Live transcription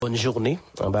Bonne journée,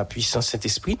 en bas puissant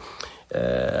Saint-Esprit.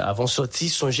 Avant sorti,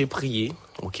 songez prier,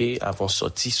 ok? Avant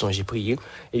sorti, songez prier.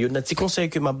 Et il y a un petit conseil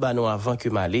que m'a donné avant que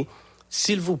m'aller.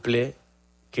 S'il vous plaît,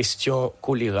 question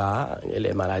choléra,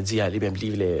 les maladies, allez même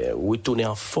les retourner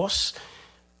en force.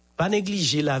 Pas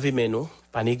négliger laver mes non,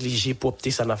 pas négliger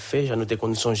propreté ça n'a fait, j'en ai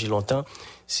qu'on songe longtemps,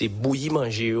 c'est bouillir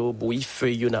manger, bouillir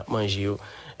feuille n'a manger.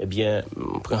 Eh bien,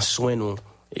 prends soin nous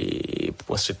et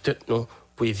pour ce tête non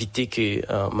pour éviter que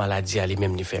maladie allait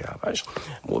même nous faire ravage.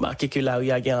 Vous remarquez que là il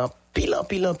y a un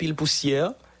pile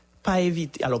poussière, pas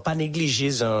éviter alors pas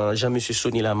négliger Jean-Monsieur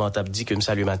Sonny Lamante a dit que me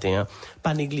salut matin,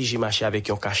 pas négliger marcher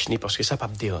avec un cache-nez parce que ça pas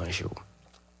me déranger.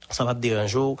 Ça va te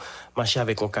déranger, marcher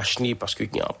avec un cache-nez parce qu'il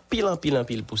y a un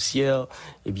pile poussière,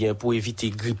 eh bien, pour éviter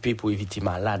gripper, pour éviter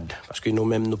malade. Parce que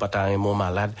nous-mêmes, nous pas vraiment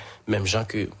malades, même gens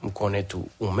que nous connaissons tout,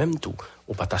 ou même tout,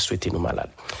 ou pas souhaiter nous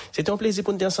malades. C'était un plaisir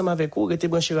pour nous être ensemble avec vous. Restez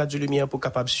branchés Radio Lumière pour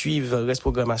capable suivre la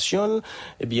programmation.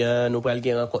 Eh bien, nous allons avoir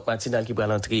une rencontre matinale qui va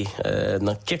l'entrer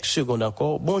dans quelques secondes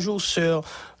encore. Bonjour, sœur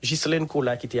Ghislaine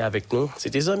Cola qui était avec nous.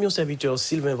 C'était amis au serviteur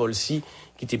Sylvain Volsi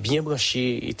qui était bien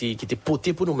branché, qui était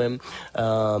poté pour nous-mêmes.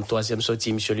 Troisième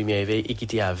sortie, émission Lumière Éveil, et qui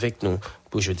était avec nous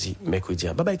pour jeudi, mercredi.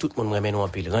 Bye bye tout le monde, ramène-nous en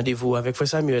pile. Rendez-vous avec Frère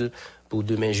Samuel pour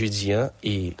demain jeudi,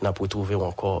 et nous pour retrouver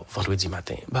encore vendredi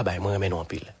matin. Bye bye, moi ramène-nous en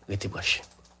pile. Restez branchés.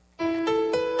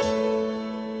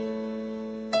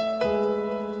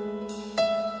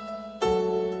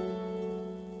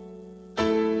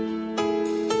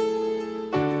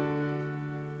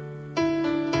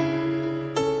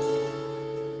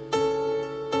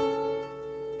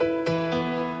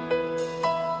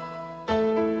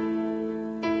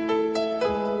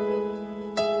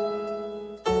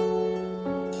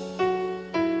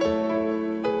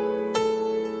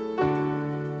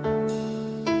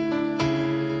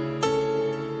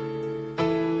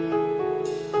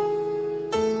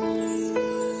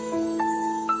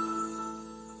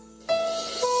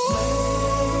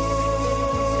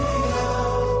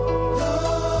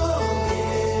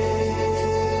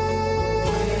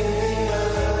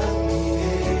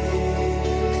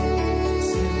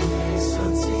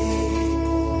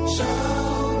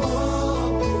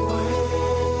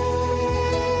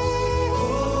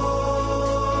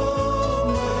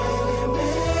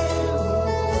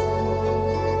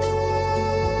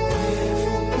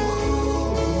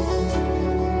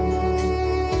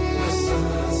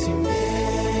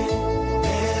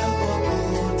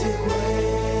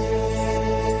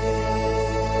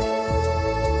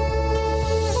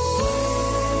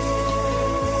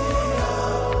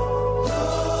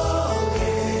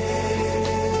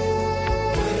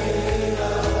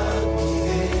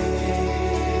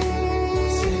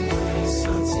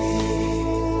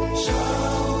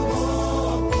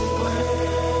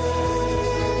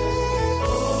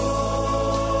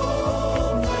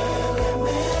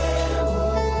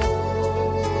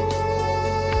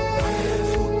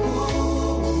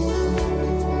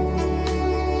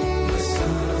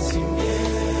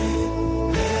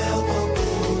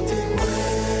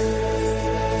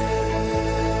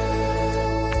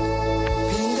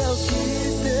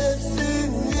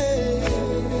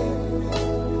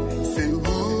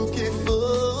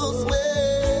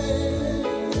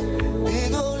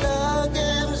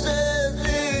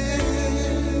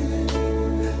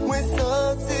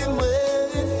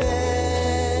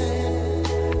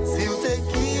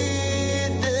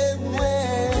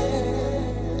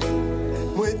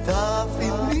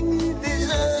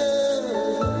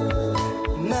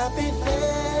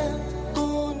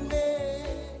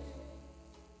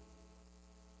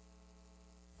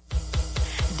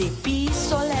 Depuis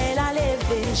soleil la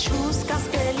lever jusqu'à ce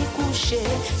qu'elle y couche,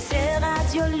 c'est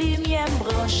Radio Lumière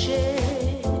branchée.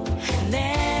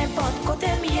 N'importe côté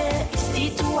mieux,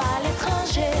 ici tout à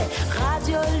l'étranger.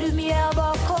 Radio Lumière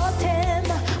bon côté,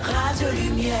 Radio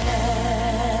Lumière.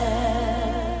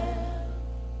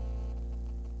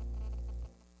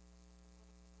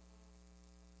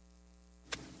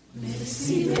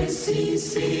 Merci, merci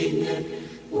Seigneur,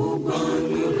 pour bon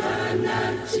nous la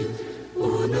nature.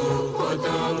 Pour nous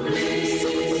contempler,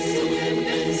 Seigneur,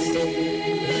 merci,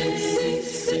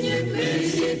 Seigneur,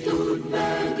 merci, toute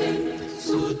bague,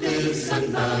 sous tes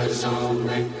saintes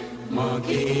jamais,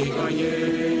 manquer rien.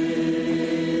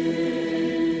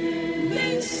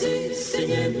 Merci,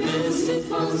 Seigneur, merci,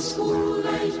 force,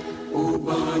 courage, pour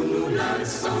bon nous la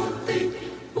santé,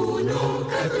 pour nos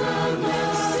cadres,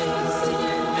 merci,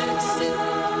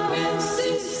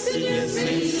 Seigneur,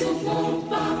 c'est son bon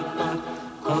papa.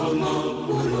 Comment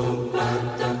pour nos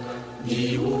patas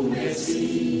dire merci,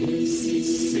 merci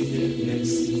Seigneur,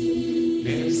 merci,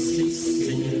 merci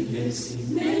Seigneur, merci,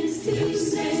 merci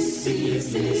Seigneur,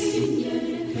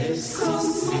 merci,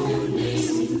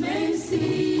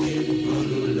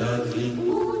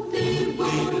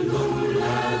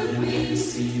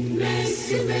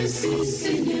 merci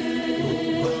Seigneur.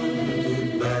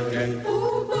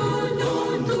 Ou bon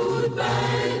dans toute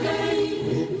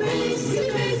bagaille. Merci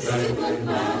bon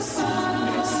papa.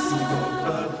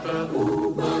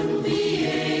 Ou bonne vie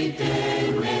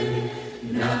éternelle.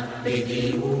 N'a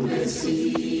pédé ou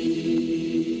merci.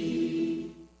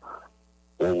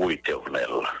 Ô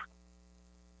Éternel,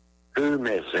 que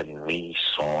mes ennemis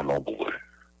sont nombreux.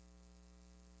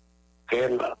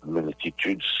 Quelle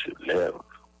multitude se lève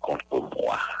contre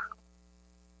moi.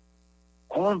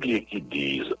 Combien qui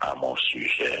disent à mon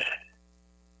sujet,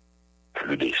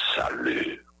 plus de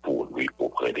salut pour lui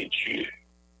auprès de Dieu.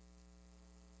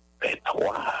 Mais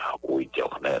toi, ô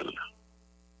Éternel,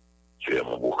 tu es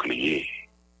mon bouclier,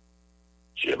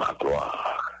 tu es ma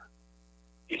gloire,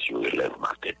 et tu relèves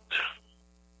ma tête.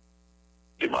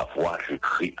 De ma voix, je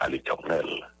crie à l'Éternel,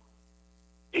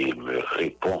 et il me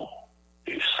répond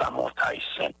de sa montagne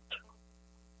sainte.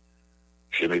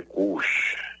 Je me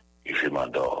couche et je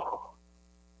m'endors.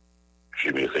 Je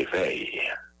me réveille,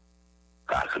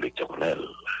 car l'Éternel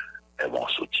est mon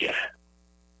soutien.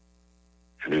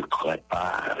 Je ne crains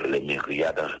pas les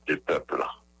myriades de peuples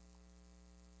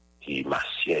qui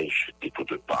m'assiègent de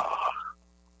toutes parts.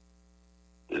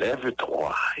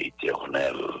 Lève-toi,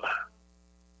 Éternel,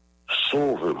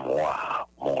 sauve-moi,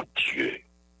 mon Dieu,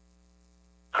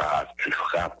 car tu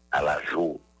frappes à la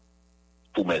joue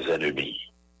tous mes ennemis.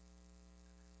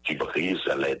 Tu brises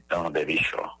les dents des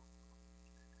méchants.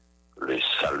 Le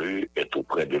salut est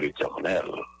auprès de l'Éternel.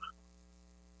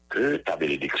 Que ta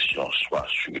bénédiction soit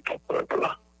sur ton peuple.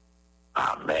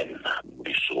 Amen. Nous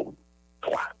y sommes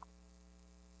 3.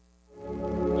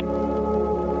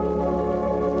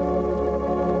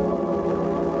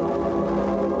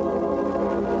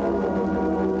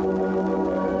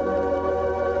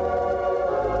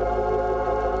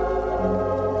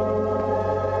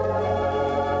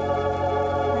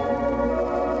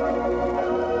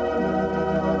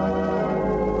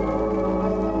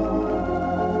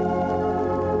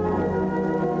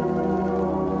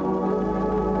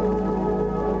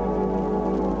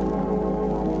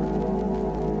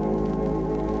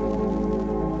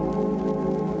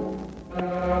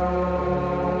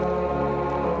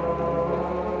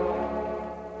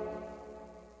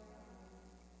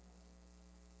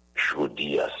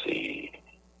 Jeudi, c'est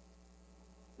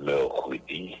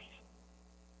mercredi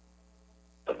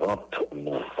 30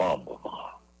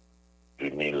 novembre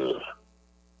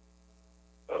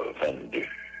 2022.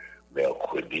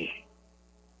 Mercredi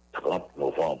 30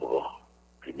 novembre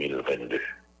 2022.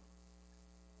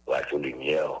 Radio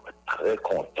Lumière, très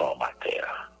content matin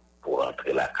pour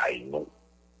entrer la caille nous,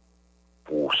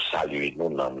 pour saluer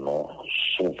nous dans nous,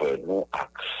 sauver nous,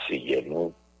 accueillir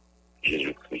nous,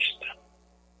 Jésus-Christ.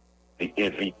 Et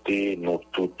inviter nous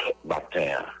tout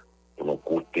matin pour nous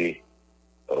côté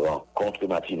rencontre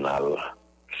matinale,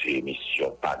 c'est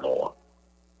émission Panon.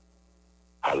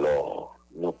 Alors,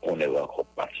 nous connaissons rencontre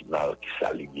matinale qui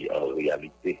s'allie en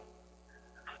réalité.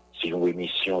 C'est une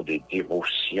émission de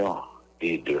dévotion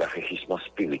et de rafraîchissement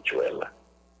spirituel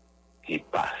qui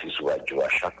passe sur radio à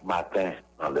chaque matin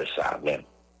dans le soir même.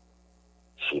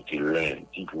 C'était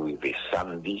lundi pour arriver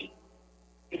samedi.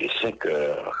 Et de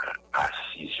 5h à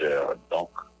 6h, donc,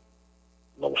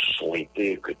 nous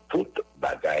souhaitons que toute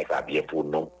bagaille va bien pour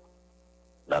nous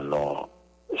dans nos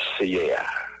CIA.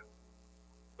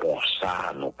 Pour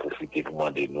ça, nous profitons pour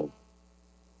demander nous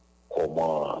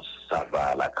comment ça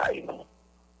va à la caille nous.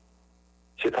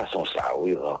 C'est façon ça,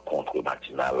 oui, rencontre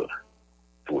matinale,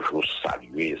 toujours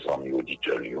saluer les amis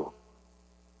auditeurs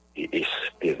et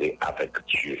espérer avec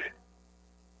Dieu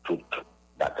toute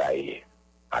bagaille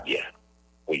va bien.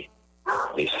 Oui,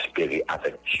 espérer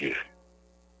avec Dieu.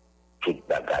 Toute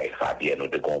bagaille va bien, nous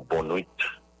devons bonne nuit,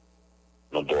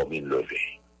 nous dormons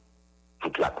levés.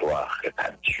 Toute la gloire est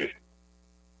à Dieu.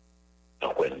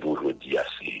 Donc, aujourd'hui,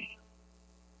 c'est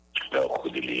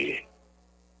mercredi,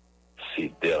 ces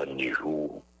derniers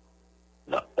jours,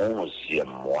 dans le 11e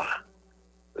mois,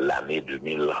 l'année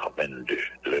 2022.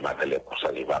 Le matin, ça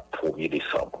arrive à 1er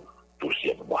décembre,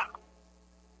 12e mois.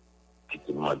 Qui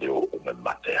te demande au même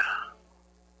matin.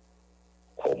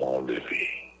 Comment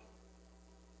lever,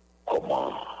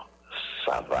 comment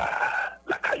ça va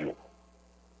la caillou,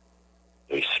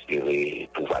 espérer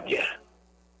tout va bien.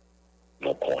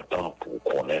 Nous comptons pour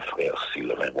connaître frère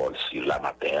Sylvain Bol la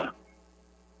matin,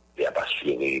 et à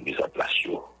assurer mise en place.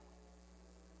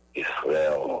 Et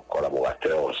frères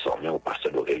collaborateurs, sommet au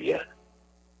pasteur d'Aurélien,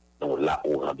 nous là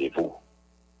au rendez-vous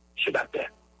ce matin.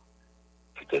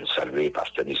 Qui te saluer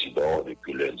pasteur Isidore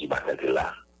depuis lundi matin de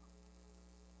là.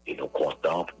 Et nous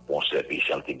comptons pour bon service,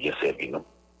 chanter bien servi nous.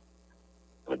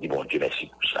 Nous disons bon Dieu merci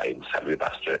pour ça. Et nous saluons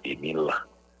pasteur Émile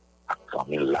à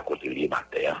famille la côté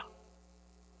matin,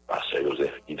 Pasteur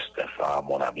Joseph Yves Stéphane,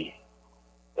 mon ami,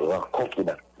 rencontre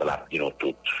matinale dit nous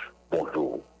toutes,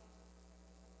 bonjour.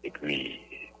 Et puis,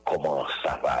 comment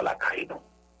ça va à la caille, nous?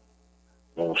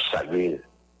 Nous saluons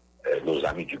nos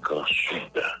amis du Grand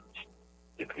Sud,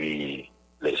 et puis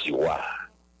les Irois,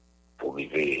 pour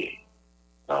arriver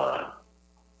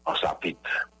en Sapit,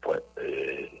 pour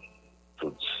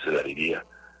tout cela veut dire,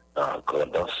 en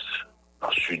Grandance,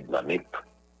 en Sud, dans Nip,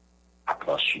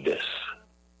 après en Sud-Est.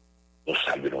 Nous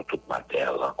saluons toute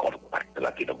matin, rencontre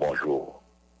matinale, bonjour.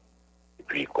 Et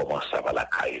puis, comment ça va la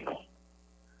caille, nous?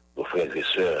 Nos frères et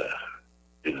sœurs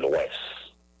de l'Ouest,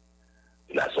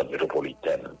 de la zone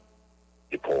métropolitaine,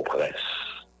 de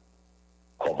Port-au-Prince,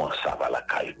 comment ça va la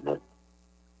caille, nous?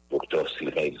 Docteur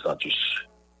Sylvain Exantus,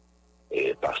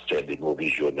 et pasteur de nos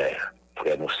visionnaires,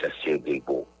 frère nous Saint-Cyr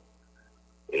Delbo,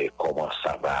 et comment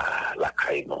ça va la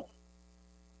caille, nous?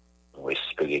 Nous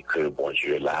espérons que bon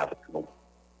Dieu est là avec nous.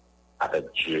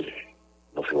 Avec Dieu,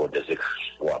 nous ferons des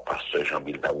exploits, pasteur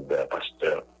Jean-Bill Daoubert,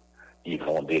 pasteur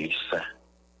Yvon Delissin,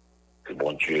 que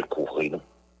bon Dieu couvre nous.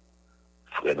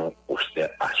 Frère nous, Austin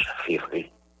H.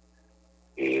 Février,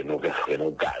 et nous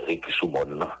frères garer qui sous mon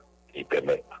nom, qui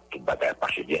permettent toute bagaille de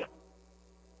marcher bien.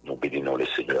 Nous bénissons le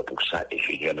Seigneur pour ça, et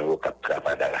Seigneur nous avons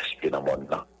travaillé d'arracher dans mon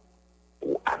nom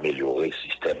pour améliorer le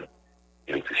système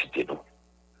d'électricité.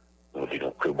 Nous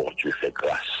disons que bon Dieu fait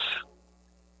grâce,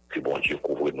 que bon Dieu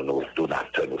couvre nos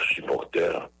donateurs, nos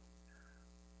supporters,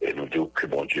 et nous disons que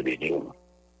bon Dieu bénit nous,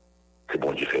 que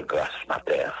bon Dieu fait grâce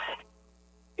matin,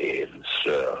 et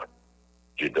sœur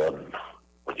Dieu donne,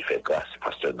 bon Dieu fait grâce,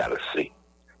 pasteur Nalcé,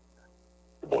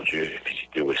 bon Dieu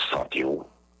visitez vous, santé vous,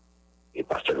 et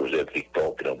pasteur Joseph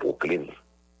Victor qui est dans Brooklyn,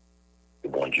 que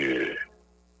bon Dieu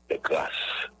fait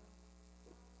grâce,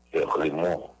 et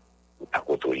Raymond à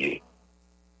côtoyer,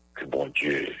 que bon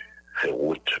Dieu fait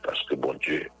route, parce que bon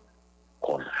Dieu,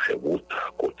 qu'on fait route,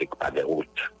 côté que pas de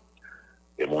route,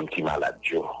 et monde qui malade,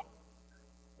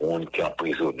 monde qui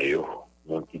emprisonné,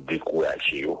 monde qui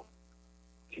découragé,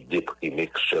 qui déprimé,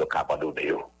 que seul qui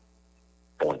abandonné.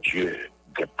 Bon Dieu,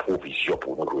 des provisions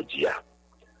pour nous aujourd'hui,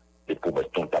 et pour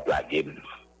mettre ton peuple à game,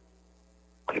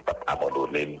 pour ne pas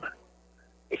abandonner,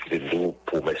 et que nous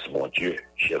promesses, mon Dieu,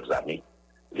 chers amis,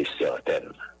 les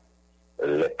certaines,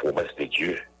 les promesses de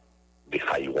Dieu,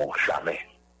 défailleront jamais.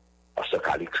 Parce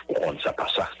qu'Alex, on connaît ça,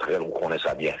 Pasteur Astrel, on connaît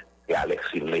ça bien. Et Alex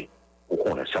Sidney, on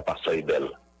connaît ça, Pasteur Ibel,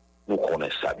 nous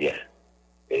connaissons ça bien.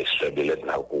 Et ce Bélède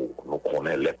là, nous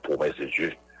connaissons les promesses de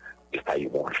Dieu,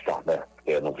 défailleront jamais.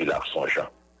 Et nous village Saint-Jean,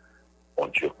 mon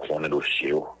Dieu connaît nos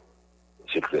cieux.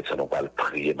 C'est peut-être ça, nous allons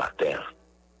prier matin.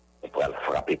 On va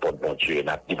frapper pour bon Dieu, et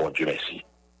nous dit bon Dieu merci.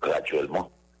 Graduellement,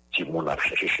 si nous avons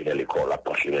cherché chez l'école,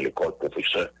 à chez l'école,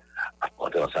 professeur, à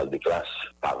rentrer dans la salle de classe,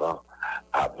 parents,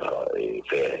 à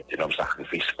faire un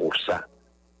sacrifice pour ça,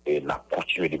 et nous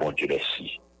continué de bon Dieu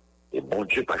merci. Et bon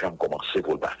Dieu, pas jamais commencé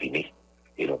pour le pas finir.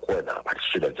 Et nous croyons dans la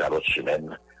semaine, dans l'autre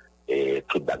semaine, et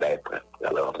toute bagaille est prête à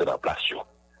rentrer dans la place.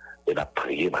 Et nous avons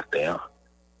prié matin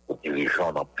aux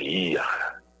dirigeants dans le pays,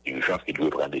 dirigeants qui doivent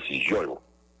prendre des décisions,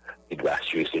 qui doivent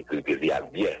assurer la sécurité viale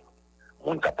bien. Le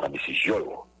monde qui prend des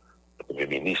décisions, le Premier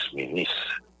ministre,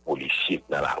 policier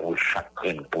dans la rue,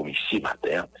 chacun policier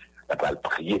matin, on va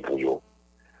prier pour eux.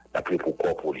 On a prié pour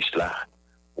quoi police là,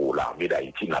 pour l'armée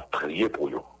d'Haïti, on a prié pour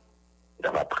eux.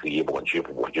 On va prier bon Dieu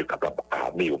pour bon Dieu capable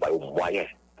d'armer aux moyens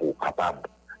pour capable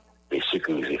de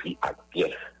sécuriser vie à bien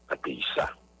dans le pays ça.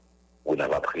 On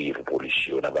va prier pour les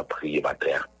policiers, on va prier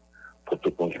matin pour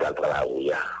tout le monde qui va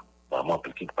travailler. Maman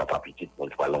petite, papa petite, on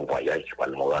va aller en voyage, on va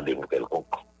aller en rendez-vous quelconque.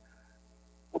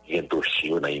 Pour qu'il y ait un dossier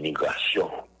dans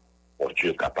l'immigration. Bon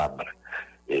Dieu capable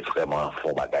et vraiment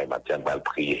font bagaille matin, on va le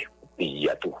prier. Pays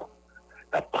à tout.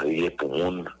 On a prié pour le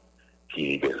monde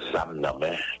qui a des âmes dans la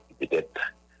main, qui peut-être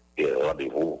des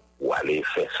rendez-vous pour aller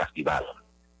faire ça qui mal.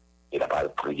 Et on va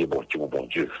prier bon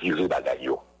Dieu, virer bagaille.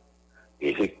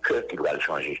 Et c'est le cœur qui doit le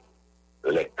changer.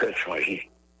 Les cœurs changés,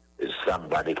 les âmes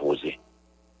vont déposer.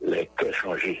 Les cœurs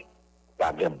changés,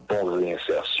 il y a une bonne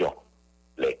réinsertion.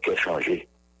 Les cœurs changés,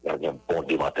 il y a un bon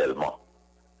démantèlement.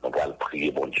 On va le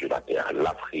prier, bon Dieu, matin.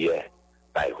 La prière,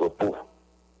 pas de repos.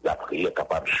 La prière est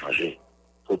capable de changer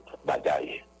toute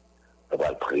bagaille. On va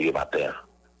le prier matin.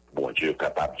 Bon Dieu,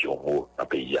 capable de dire un mot dans le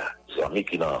pays. Les amis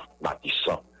qui sont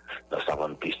matissants, dans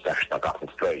savane pistache, dans carton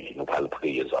feuille, nous allons le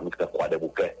prier. Les amis qui sont croix des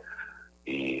bouquets,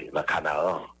 et dans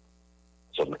Canaran,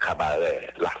 zone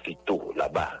cabaret, la Fito,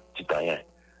 là-bas, Titanien,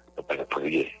 nous allons le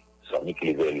prier. Les amis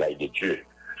qui lèvent l'œil de Dieu,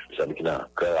 les amis qui sont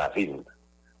cœur à ville,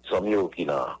 les amis qui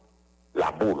sont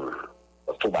la boule,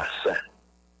 tout bassin,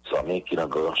 les amis qui sont dans le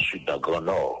Grand Sud, dans le Grand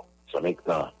Nord, les amis qui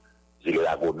sont Si le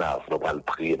Lagonave, nous allons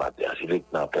prier matin. Si le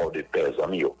port de Père,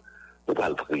 nous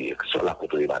allons prier. Sur la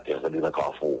côte de matin, ça dit dans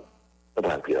Carrefour. Nous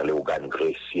allons prier dans les organes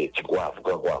gressiers, Tigouave,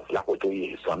 Gangouave, la côte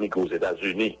de amis aux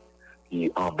États-Unis,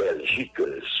 qui en Belgique,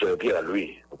 Sœur Pierre,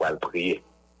 lui, nous allons prier.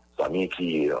 Amis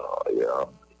qui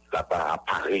va pas à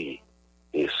Paris,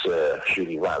 et Sœur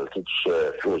Chérival, toute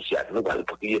Sœur Josiane, nous allons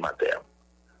prier matin.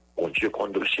 Mon Dieu,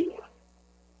 compte aussi.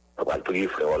 Nous allons prier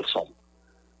Frère Olson.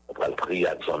 Nous allons prier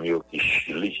à des amis qui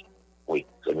Chili. Oui,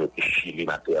 des amis qui Chili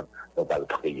matin. Nous allons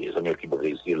prier. Des amis qui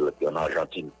Brésil, qui en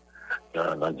Argentine, qui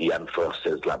en Guyane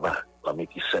française là-bas. Des amis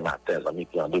qui Saint-Martin, des amis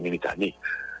qui en Dominicanie.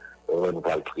 Nous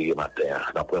allons prier matin.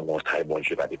 Nous allons mon très bon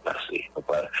Dieu va dépasser. Nous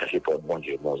allons chercher pour bon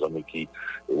Dieu. Nos amis qui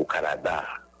au Canada,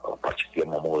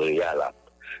 particulièrement Montréal,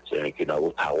 c'est amis qui dans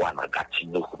Ottawa, dans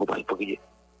Gatineau. Nous allons prier.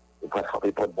 Nous allons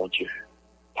frapper pour bon Dieu.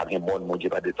 Pas de bon, mon Dieu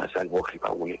va dépasser à l'eau qui va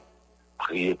rouler.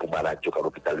 Prier pour malade qui est à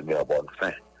l'hôpital de meilleure bonne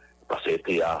fin. Parce que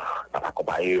c'était à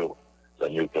accompagner les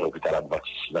amis qui sont à l'hôpital de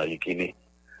Baptiste dans Yékini,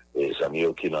 les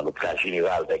amis qui sont dans l'hôpital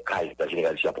général des Cailles, l'hôpital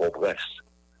général ici à Port-au-Prince.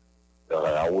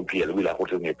 Raoul Pierre, lui, la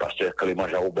côté de pasteur Clément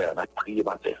Jean-Robert, on a prié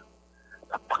matin.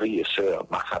 On a prié, sœur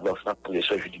Marc-Adolphe, on a prié,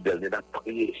 sœur Judith Belné, on a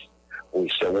prié. Oui,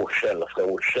 sœur Rochelle, frère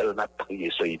Rochelle, on a prié,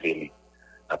 sœur Yvélie.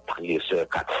 On a prié, sœur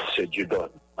Cathy, sœur Dieudonne,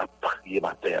 on a prié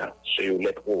matin, sœur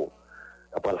Letro.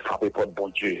 On va le frapper pour le bon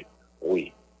Dieu.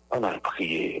 Oui, on a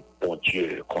prié, bon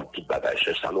Dieu, contre toute bagage,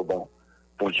 sœur Salomon.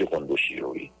 Bon Dieu, contre dossier,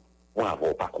 oui. Moi,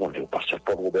 on pas contre le pasteur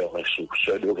Paul Robert Rinsou,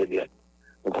 sœur de Aurélien.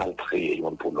 Nous allons prier,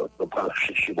 l'un pour l'autre. Nous allons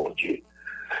chercher mon Dieu.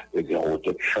 Et bien, on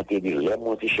va chanter des larmes,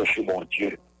 on va chercher mon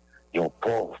Dieu. Et on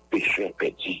pauvre pécheur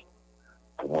pédi.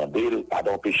 Pour demander le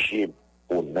pardon péché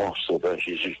au nom sauveur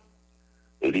Jésus.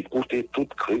 Et d'écouter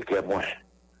toute cri que moi.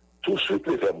 Tout ce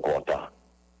qui fait me content.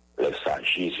 Laisse ça,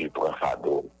 Jésus prend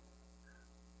fardeau.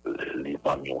 Les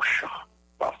mamans au chant.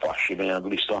 Parfois, chemin en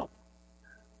glissant.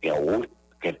 Et en route,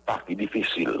 qu'un parti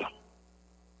difficile.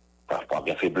 Parfois,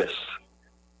 bien faiblesse.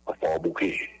 Parfois, un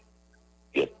bouquet.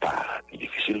 Il n'y a pas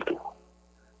difficile tout.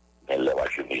 Mais là,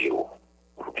 je vais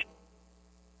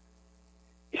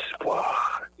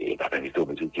espoir. Et la vérité, on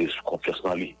me dit que confiance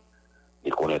dans lui.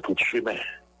 Il connaît tout chemin.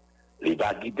 Il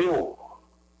va guider au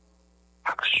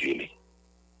action.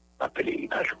 La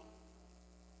pèlerinage.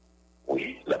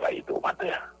 Oui, la va aider au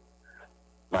matin.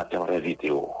 Matin, on va inviter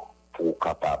pour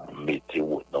capable de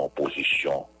mettre dans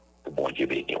position pour bon Dieu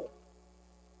béni.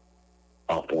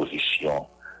 En position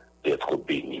d'être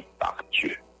béni par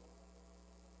Dieu.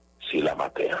 C'est la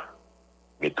matin.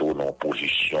 Mettons en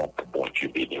position pour bon Dieu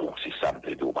béni. C'est ça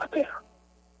me dit au matin.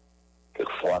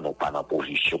 Quelquefois, nous pas en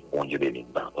position pour bon Dieu béni.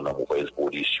 Nous avons une mauvaise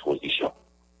position.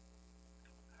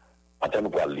 Maintenant,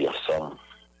 nous allons lire ensemble.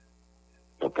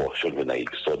 Nous portions dans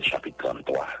Exode chapitre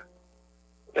 33,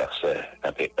 verset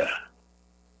 21.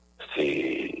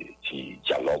 C'est un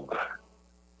dialogue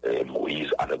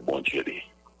Moïse avec bon Dieu.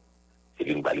 C'est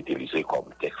une va l'utiliser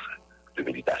comme texte de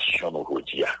méditation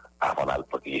aujourd'hui avant de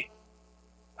prier.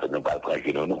 Nous allons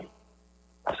prier nous.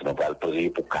 Parce que nous allons prier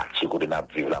pour quartier que nous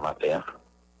vivons la matin.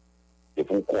 Et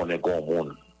pour qu'on ait un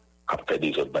monde qui fait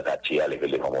des autres bagages à lever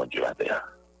le mon Dieu matin.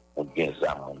 On gagne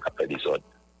ça, on fait des autres.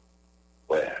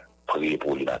 Ouais, prier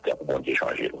pour lui matin pour bon Dieu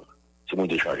changer. Si mon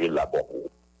Dieu changer là, bon.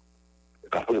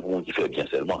 Quand pour mon Dieu fait bien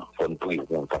seulement, il faut nous prier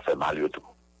pour ne pas faire mal du tout.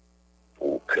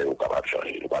 Pour que nous capable de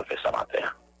changer. Nous allons faire ça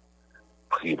matin.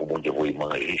 Prier pour mon Dieu pour y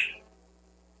manger.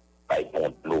 Pas bon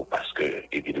de l'eau parce que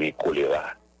l'épidémie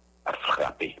choléra a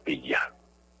frappé le pays.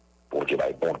 Bon Dieu,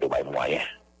 pas bon de l'eau, moyen.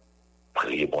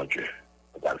 Priez bon Dieu.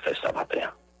 Nous allons faire ça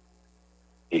matin.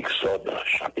 Exode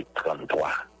chapitre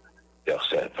 33,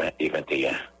 versets 20 et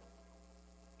 21.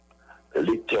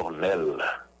 L'Éternel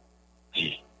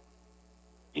dit,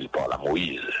 il parle à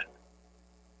Moïse,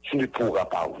 tu ne pourras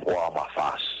pas voir ma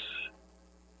face,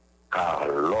 car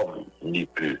l'homme n'y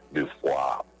peut me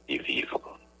voir et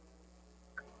vivre.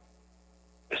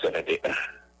 Verset 21.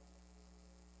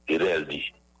 Et elle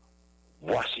dit,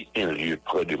 voici un lieu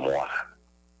près de moi,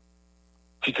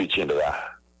 tu te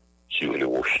tiendras sur le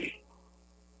rocher.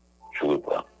 Je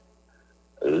reprends.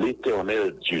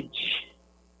 L'Éternel Dieu dit,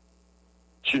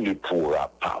 tu ne pourras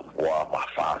pas voir ma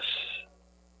face,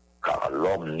 car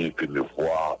l'homme ne peut me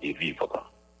voir et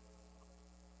vivre.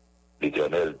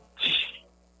 L'Éternel dit,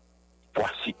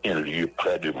 voici un lieu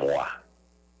près de moi,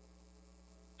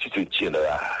 tu te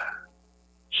tiendras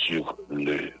sur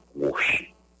le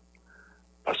rocher.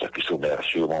 Parce que sommaire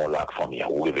sur mon lac famille,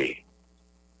 vous rêvez.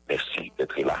 Merci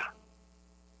d'être là.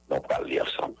 Nous allons lire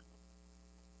ensemble.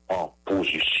 En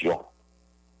position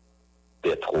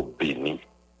d'être béni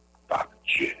par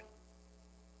Dieu.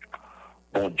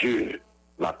 Bon Dieu,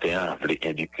 matin, voulait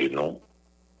indiquer nous,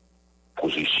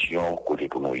 position côté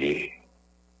pour nous,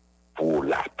 pour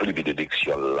la pluie de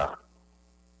bénédiction là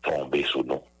tomber sur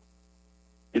nous.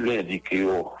 Il indique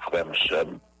aux frères et sœurs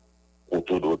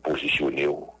autour de positionner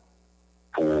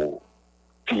pour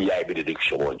qu'il y ait une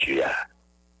bénédiction mon Dieu.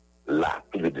 La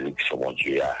pluie de bénédiction mon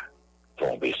Dieu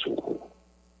tomber sur vous.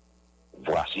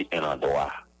 Voici un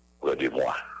endroit près de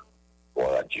moi.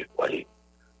 Voilà Dieu. Voyez.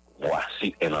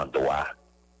 Voici un endroit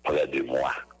près de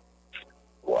moi.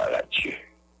 Voilà Dieu.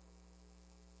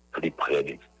 Plus près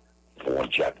de mon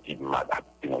Dieu, dit madame,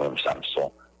 moi-même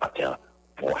Samson, matin,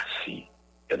 voici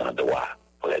un endroit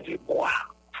près de moi.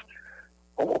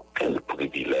 Oh, quel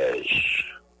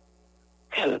privilège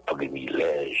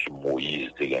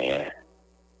Moïse de gagner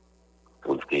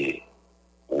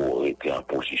pour être en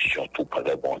position tout près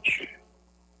de bon Dieu.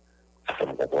 Ça fait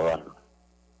me comprendre.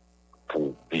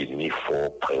 Pour bénir, il faut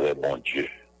prier bon Dieu.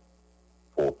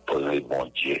 Pour prier bon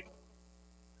Dieu.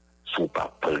 Si vous ne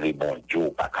priez bon Dieu, vous ne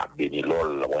pouvez pas bénir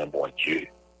l'homme bon Dieu.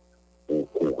 Vous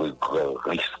courez grand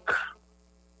risque.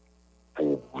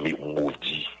 Pour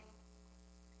maudire.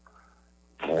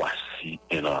 Voici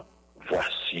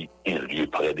un lieu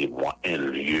près de moi, un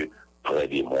lieu près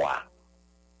de moi.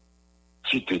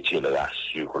 Tu te tiendras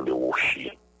sur le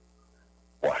rocher.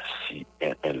 Voici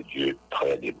un lieu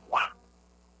près de moi.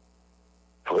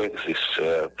 Frères et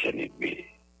sœurs bien-aimés,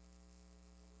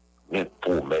 mes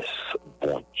promesses,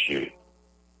 bon Dieu,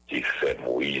 qui fait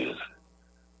Moïse,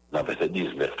 dans verset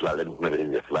 19, là,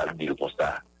 il dit comme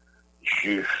ça,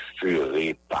 je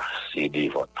ferai passer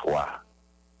devant toi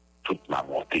toute ma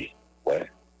montée.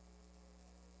 Ouais.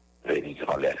 Il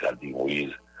dit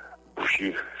Moïse,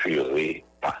 je ferai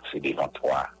passer devant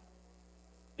toi,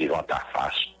 devant ta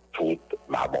face, toute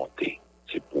ma montée.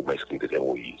 C'est promesse que fait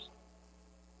Moïse.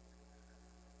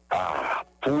 Ah,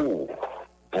 pour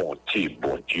bon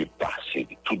Dieu passer,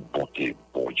 toute bonté,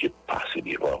 bon Dieu passer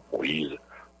devant Moïse,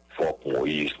 faut que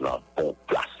Moïse dans bon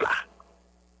place là.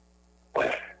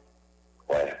 Ouais.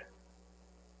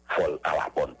 Faut à la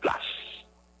bonne place.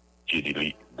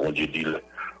 Bon Dieu dit,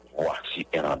 voici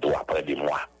un endroit près de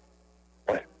moi.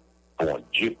 Ouais. Bon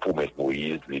Dieu promet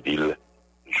Moïse, il dit,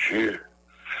 je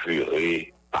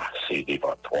ferai passer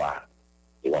devant toi,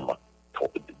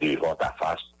 devant ta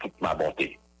face, toute ma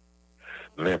bonté.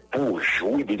 Mais pour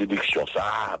jouer bénédiction,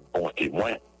 ça, bon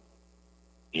témoin,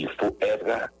 il faut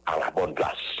être à la bonne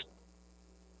place.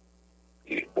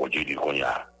 Et bon Dieu dit qu'on y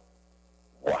a,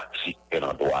 voici un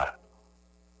endroit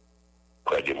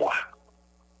près de moi.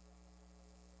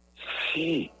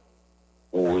 Si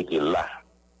vous êtes là,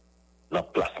 dans la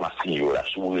place masculine,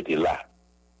 si vous êtes là,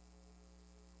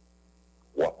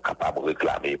 vous êtes capable de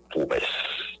réclamer promesse,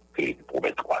 et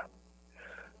promesse quoi.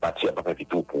 Parce qu'il n'y a pas du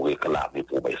tout pour réclamer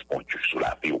promesse bon Dieu sur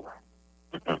la vie.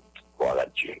 Voilà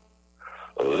Dieu.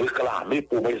 Réclamer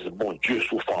promesse bon Dieu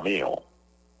sous famille.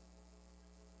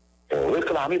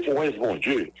 Réclamer promesse bon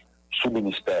Dieu sous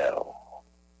ministère.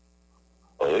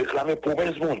 Réclamer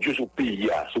promesse bon Dieu sous pays,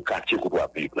 sous quartier qu'on doit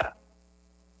vivre là.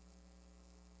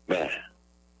 Mais,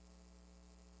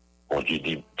 bon Dieu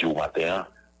dit au matin,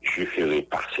 je ferai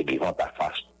passer devant ta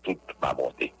face toute ma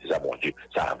bonté. C'est ça, bon Dieu.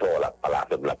 Ça va la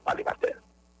parler matin.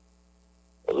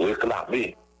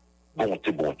 Réclamer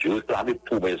bonté, bon Dieu. Réclamer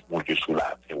promesse, bon Dieu, sous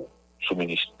la vie, sous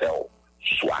ministère,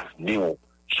 sous avenir,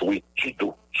 sous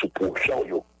étude, sous projet,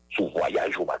 sous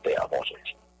voyage au matin avant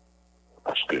sortir.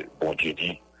 Parce que, bon Dieu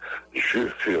dit, je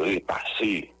ferai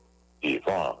passer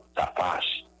devant ta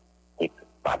face toute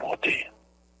ma bonté.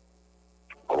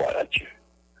 Gloire à Dieu.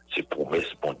 C'est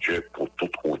promesse, bon Dieu, pour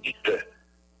tout auditeur.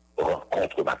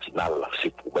 Rencontre matinale,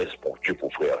 c'est promesse, bon Dieu,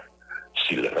 pour frère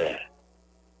Sylvain.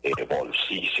 Et bon,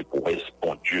 aussi, c'est promesse,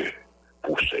 bon Dieu,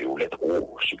 pour Sœur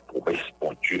Lettre-Haut. C'est promesse,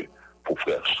 bon Dieu, pour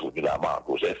frère Sounilaman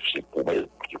Joseph. C'est promesse,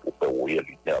 bon Dieu, pour frère Auriel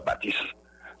Lutner Baptiste.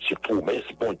 C'est promesse,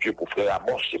 bon Dieu, pour frère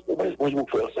Amos. C'est promesse, bon Dieu, pour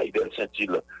frère Saïdel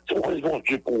Saint-Île. C'est promesse, bon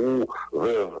Dieu, pour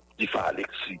veuve Difa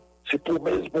Alexis. C'est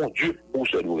promesse, bon Dieu, pour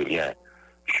Sœur Aurélien.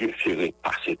 Je ferai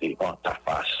passer devant ta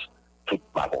face toute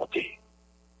ma bonté.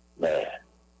 Mais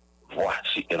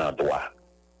voici un endroit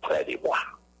près de moi.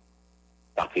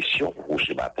 Ma question pour vous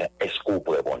ce matin, est-ce que vous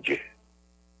prêt, bon Dieu?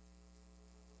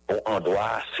 Mon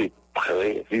endroit, c'est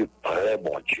prévu près,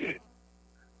 bon Dieu.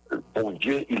 Bon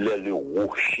Dieu, il est le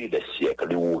rocher des siècles,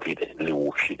 le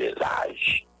rocher des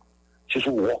âges. C'est ce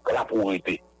roc là pour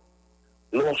aider.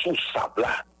 Lorsqu'on sable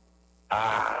là,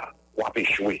 on a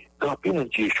échoué. Quand on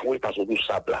dit échoué parce que nous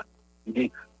sable là, il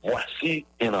dit, voici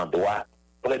un endroit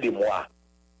près de moi,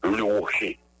 le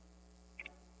rocher.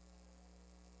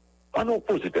 On nous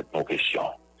pose peut-être nos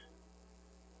questions.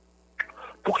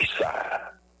 Pour qui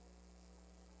ça,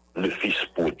 le fils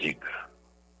prodigue,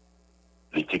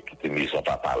 il était quitté maison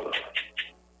papale,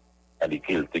 c'est-à-dire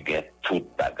qu'il te gagne toute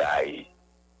bagaille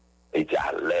était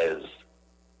à l'aise,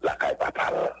 la caille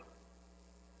papa.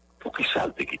 Pour qui ça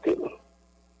le quitter?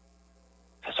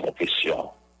 C'est une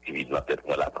question qui vient de la tête,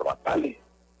 moi, là, pour parler.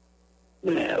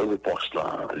 Mais la réponse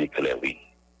là, l'éclair, oui.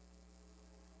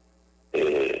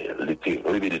 Et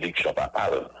les bénédictions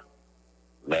papales,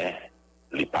 mais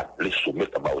les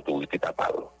soumettre à l'autorité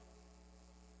papale.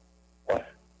 Ouais.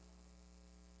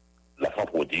 La femme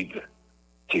prodigue,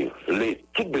 qui voulait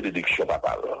toute bénédiction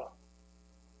papale,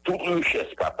 toute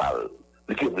richesse papale,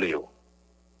 qui voulait,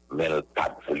 mais elle n'a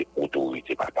pas voulu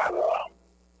autorité papale.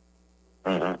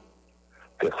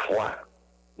 Quelquefois,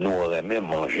 nous aurions même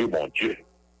mangé bon Dieu,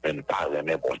 mais ne pas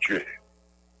aimer bon Dieu.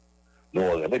 Nous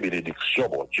aurions même bénédiction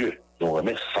bon Dieu, nous aurions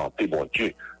même santé bon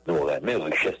Dieu, nous aurions même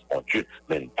richesse bon Dieu,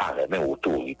 mais ne pas aimer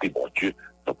autorité bon Dieu,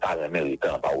 ne pas mériter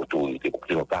en pas autorité, parce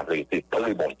que nous pas mérité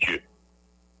très bon Dieu.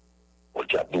 Au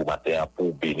diable matin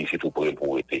pour bénir, c'est tout pour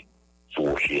être sous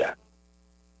rocher.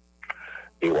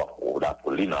 Et on a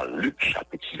pour lire dans Luc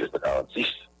chapitre 6, verset 46,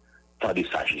 tandis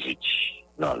ça Jésus dit,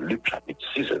 dans Luc chapitre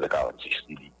 6, verset 46,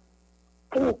 il dit,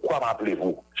 pourquoi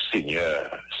m'appelez-vous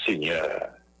Seigneur,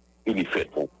 Seigneur, il ne fait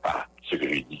pas ce que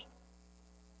je dis?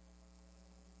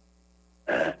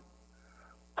 Hein?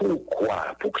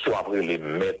 Pourquoi? Pour que ce soit après les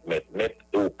maîtres,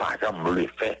 et au pas jamais le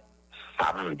fait,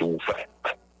 ça me doit faire.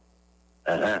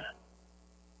 Hein?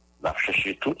 On a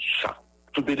cherché tout ça,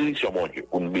 toute bénédiction, mon Dieu,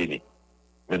 pour nous bénir,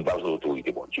 mais nous pas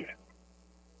d'autorité, mon Dieu.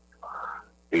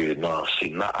 Et dans le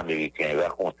Sénat américain, il a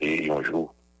raconté un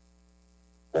jour,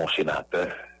 mon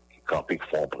sénateur qui campait qui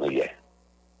font prière.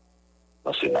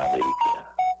 Dans le Sénat américain,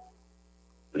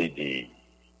 il dit,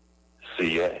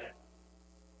 Seigneur,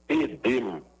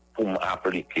 aidez-moi pour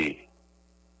m'appliquer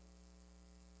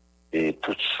et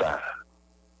tout ça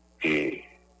que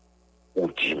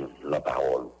vous dites dans la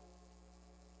parole.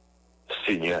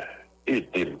 Seigneur,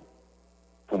 aidez-moi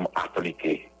pour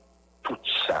m'appliquer tout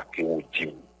ça que vous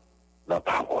dites dans la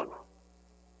parole.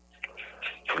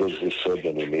 Frères et sœurs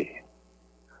bien-aimés,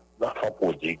 l'enfant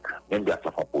prodigue, même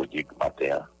l'enfant prodigue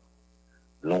matin,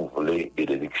 nous voulons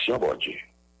bénédiction, bon Dieu,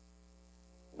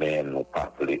 mais nous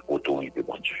pas voulons autorité,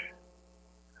 bon Dieu.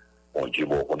 Bon Dieu,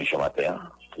 bon condition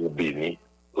matin, pour bénir,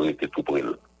 pour être tout près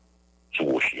sous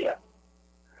vos chiens.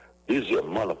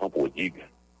 Deuxièmement, l'enfant prodigue,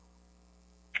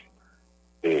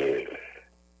 il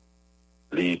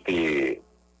était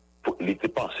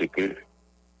pensé que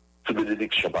toute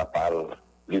bénédiction papale,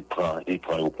 il prend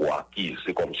au poids acquis,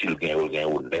 c'est comme s'il gagne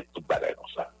au net, tout bagaille comme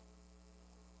ça.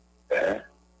 Hein?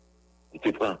 Il te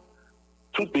prend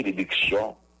toute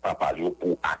bénédiction papale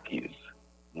pour acquise.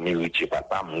 Méritier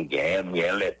papa, mon gagne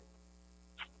lettre.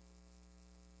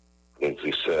 Frères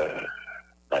et sœurs,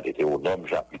 dans Deutéronome,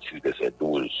 chapitre 6, verset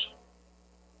 12,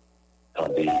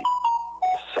 tandis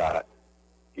ça,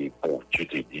 et pour tu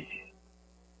te dis,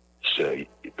 sœur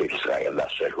Israël, la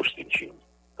sœur Justine,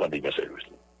 tandis bien sœur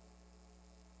Justine.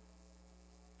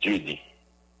 Dieu dit,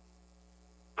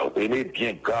 prenez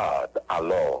bien garde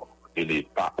alors de ne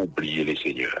pas oublier le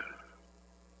Seigneur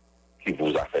qui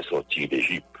vous a fait sortir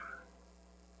d'Égypte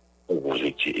où vous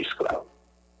étiez esclaves.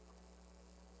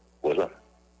 Voilà.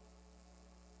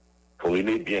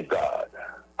 Prenez bien garde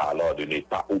alors de ne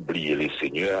pas oublier le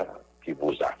Seigneur qui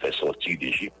vous a fait sortir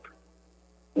d'Égypte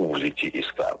où vous étiez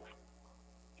esclaves.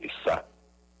 Et ça,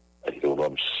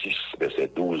 Deutéronome 6, verset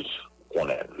 12, on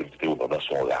a dans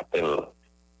son rappel,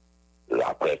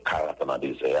 après 40 ans dans le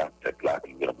désert, peut-être là,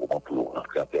 il y a un moment pour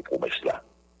rentrer dans ces promesses-là.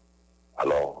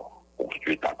 Alors, pour que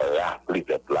tu t'as rappelé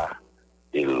peut-être là,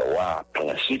 et loi,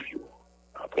 principe,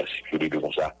 en principe, il dit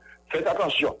comme ça. Faites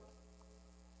attention.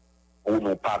 Pour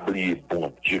ne pas oublier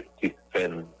bon Dieu qui fait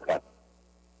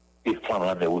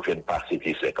défendre mais vous faites passer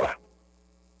ces siècles-là.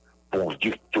 Bon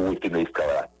Dieu qui tout est dans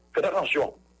l'esclavage. Faites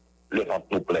attention. Le vent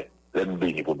nous plaît. Le nous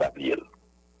bénit pour n'oublier.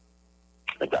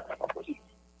 Exactement possible.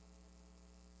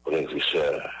 Frères et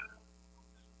sœurs,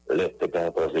 les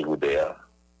températures secondaires,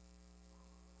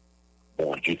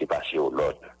 bon Dieu qui est passé au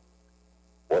Lord.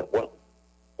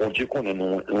 Bon Dieu qu'on est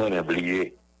nous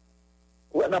oublié.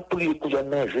 On a prié pour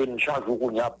les jeunes, chaque jour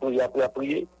qu'on a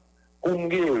prié, qu'on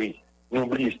guérit, nous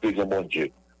oublions ce bon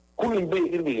Dieu. Qu'on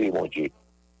bénit bon Dieu.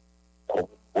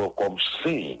 Comme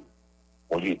signe,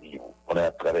 on lui dit, on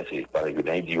a traversé par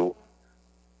les idiots,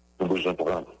 nous avons besoin de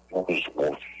prendre un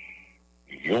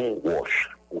wash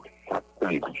pour faire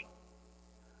l'église.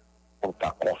 On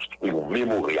a construit un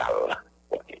mémorial.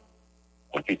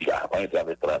 On dit, avant, il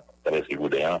avait traversé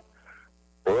Goudéan.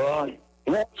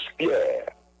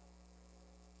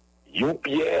 Une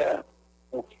pierre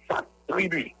pour chaque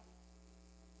tribu.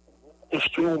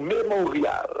 C'est un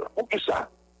mémorial. Pour que ça?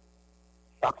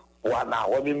 Chaque fois, on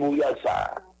a un mémorial,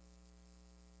 ça.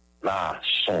 Là,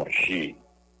 songer.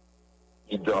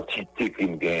 identité qui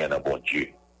nous gagne dans bon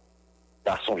Dieu.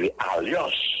 Dans son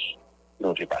alliance,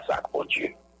 nous ne pas ça avec bon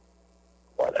Dieu.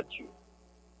 Voilà Dieu.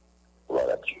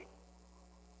 Voilà Dieu.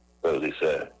 Frères et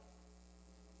sœurs,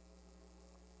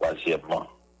 troisièmement,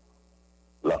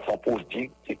 l'enfant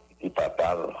prodigue est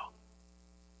fatal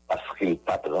parce qu'il ne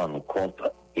pas rendre compte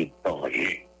des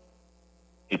dangers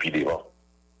et puis devant.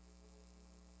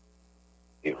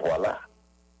 Et voilà,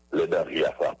 le danger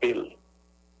a frappé.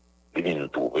 Il vient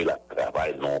trouver le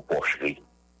travail non pocherie,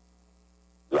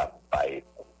 la paille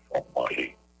pour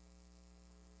manger.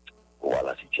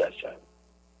 Voilà la situation.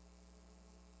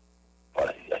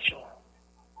 Voilà la situation.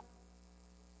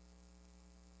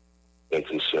 Et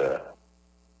tout ça,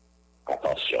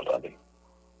 attention, attendez.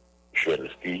 Jeunes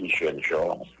filles, jeunes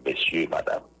gens, messieurs,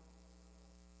 madame,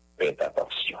 faites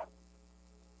attention.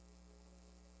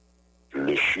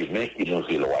 Le chemin qui nous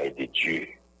éloigne de Dieu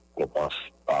commence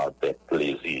par des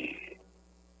plaisirs,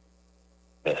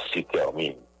 mais se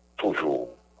termine toujours.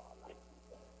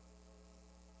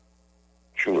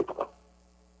 Je le prends.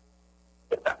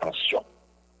 Faites attention,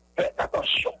 faites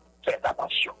attention, faites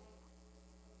attention.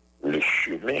 Le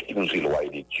chemin qui nous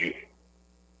éloigne de Dieu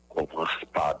commence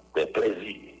par des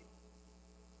plaisirs,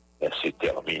 mais se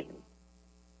termine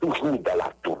toujours dans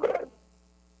la douleur.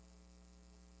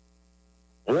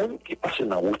 L'homme qui passe dans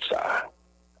la route, ça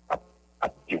a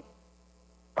dit,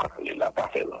 parler là, pas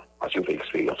fait là, parce que fait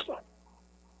expérience là.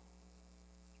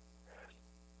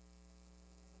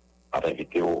 À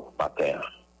invité au matin,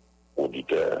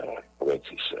 auditeur,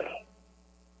 professeur,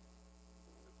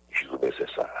 je voudrais c'est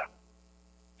ça.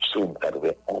 Psaume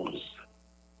 91,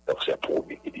 verset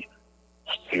 1er, qui dit,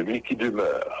 celui qui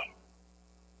demeure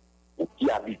ou qui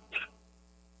habite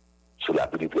sur la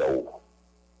pluie de haut,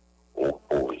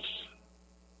 oppose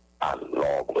à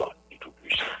l'ombre du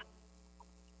Tout-Puissant.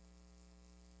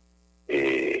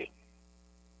 Et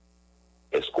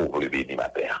est-ce qu'on veut bénir ma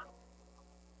terre?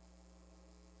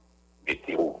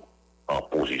 Mettez-vous en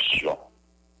position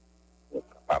pour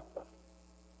capable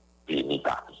bénir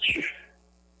par Dieu.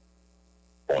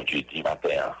 Bon Dieu dit ma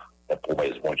terre, la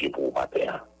promesse bon Dieu pour ma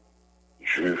terre,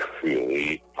 je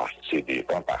ferai passer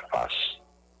devant ta face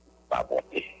ma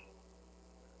bonté.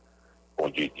 Bon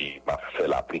Dieu dit, m'a fait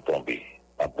la pluie tomber,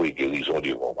 m'a pris guérison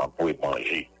devant, m'a pris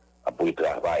manger, m'a pris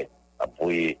travail, m'a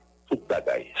pris toute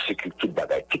bagaille, sécurité, toute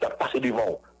bagaille, tout a passé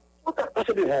devant, tout a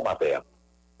passé devant ma terre.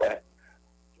 Ouais.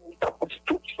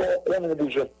 Tout ça, on a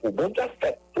besoin pour bon Dieu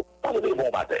fait, tout passé devant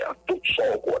ma terre, tout ça,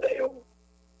 on connaît.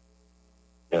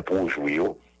 Mais pour jouer,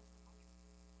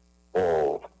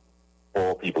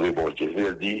 il prie bon Dieu,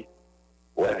 il dit,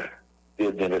 ouais,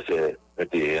 il dit, verset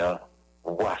 21,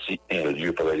 voici un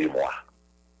lieu près de moi.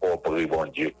 Oh, prie bon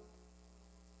Dieu.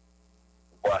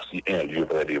 Voici un lieu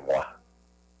près de moi.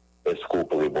 Est-ce qu'on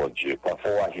prie bon Dieu?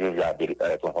 Parfois, je vais appeler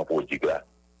un enfant prodigue là.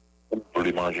 Pour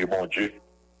le manger, mon Dieu.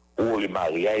 Pour le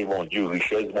mariage, mon Dieu.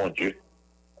 Richesse, mon Dieu.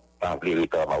 Pas appeler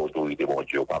ma autorité, mon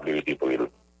Dieu. Pas appeler pour le.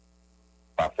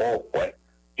 Parfois, ouais.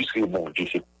 Puisque mon Dieu,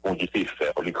 c'est mon Dieu fait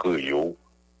faire le creux,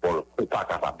 pour pas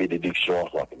capable de bénédiction.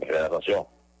 Faites attention.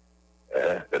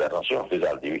 Faites attention, c'est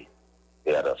ça le dit.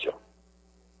 Faites attention.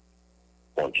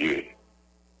 Mon Dieu,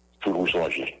 tout vous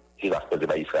songez. C'est la fête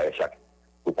de Israël chaque.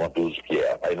 Vous prenez 12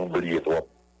 pierres. Et n'oubliez trop.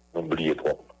 N'oubliez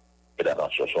trop. Faites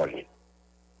attention, songez.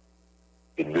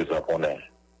 Et nous en connaissons.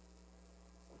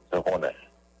 Nous connaissons.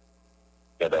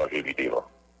 Il y a dans la vidéo.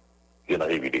 Il y a dans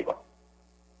la vidéo.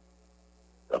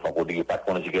 L'enfant pour dire pas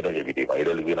qu'on a dit qu'il y a dans la vidéo. Il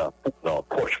est levé dans la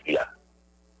poche qu'il y a.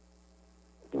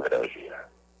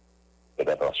 Faites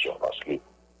attention parce que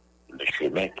le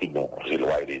chemin qui nous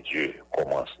éloigne de Dieu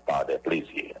commence par des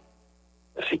plaisirs,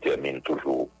 mais se termine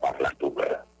toujours par la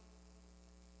douleur.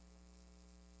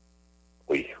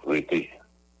 Oui, restez,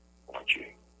 mon Dieu.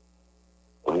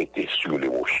 Restez sur le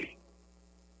rocher.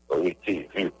 Restez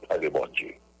vu par le bon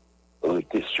Dieu.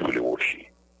 Restez sur le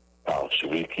rocher. Car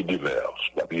celui qui demeure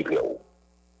sur la Bible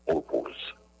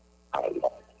repose à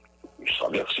l'ombre.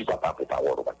 Merci, papa, pour ta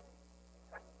parole.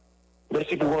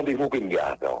 Merci pour rendez-vous que nous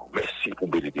gardons. Merci pour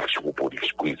bénédiction,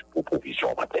 pour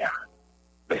provision matin.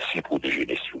 Merci pour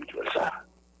déjeuner spirituel ça.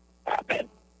 Amen.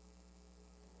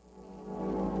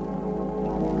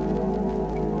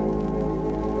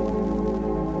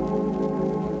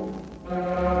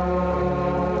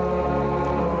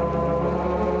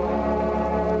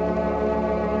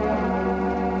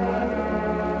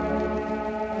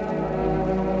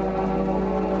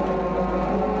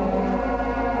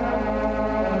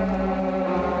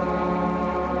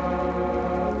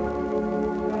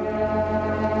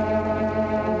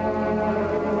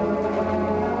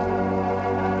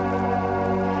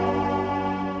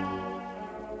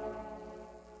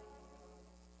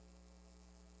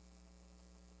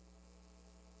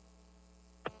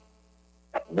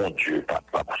 Mon Dieu,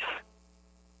 papa,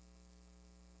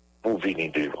 pour venir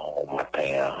devant au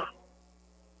matin,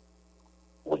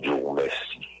 mon Dieu,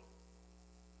 merci.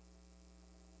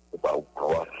 Pour pas au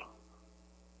gloire,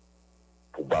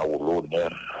 pour pas au l'honneur,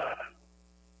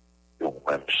 et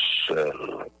même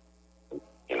seul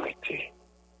hérité.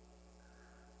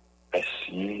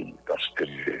 Merci parce que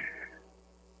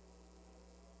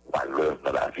valeur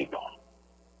dans la vie, non.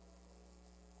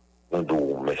 Nous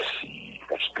disons merci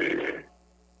parce que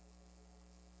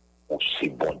on sait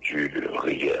bon Dieu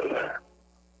réel,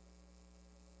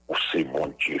 on sait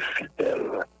bon Dieu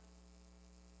fidèle,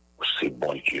 on sait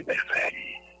bon Dieu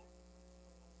merveille.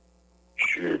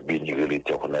 Je bénirai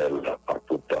l'Éternel en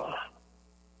tout temps.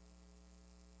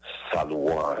 Sa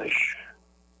louange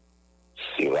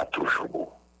sera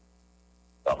toujours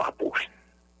dans ma bouche.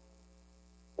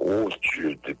 Ô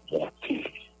Dieu de bonté,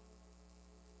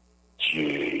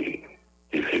 Dieu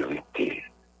de vérité,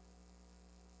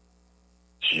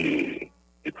 Dieu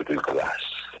de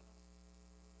grâce,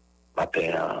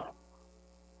 matin,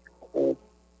 où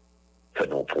fait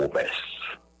nos promesses.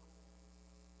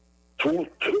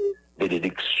 Toute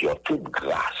bénédiction, toute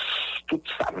grâce, tout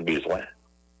ça nous besoin,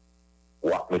 ou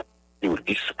à mettre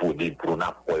disponible pour nous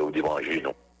appuyer au d'évangile,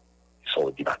 nous, ils sont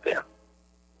au matin.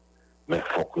 Mais il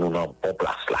faut que nous n'en bon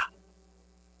place là.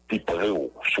 Puis près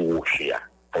au, sous le rocher,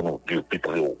 pour nous dire, puis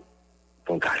près au,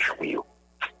 pour nous jouer.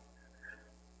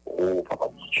 Oh, papa,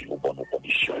 mon Dieu, nous bonnes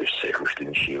conditions, c'est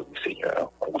Justine Chéri,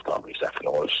 Seigneur, content, mes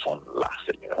affaires sont là,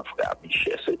 Seigneur, frère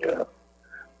Michel, Seigneur,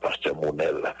 pasteur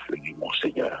Monel, frère mon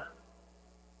Seigneur.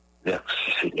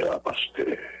 Merci, Seigneur, parce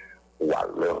que, ou à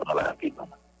l'heure dans la vie, non.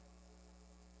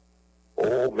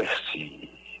 Oh, merci,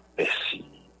 merci,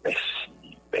 merci,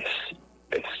 merci,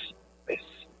 merci,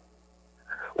 merci.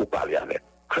 Vous parlez avec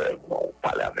cœur, vous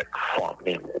parlez avec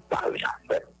famille, vous parlez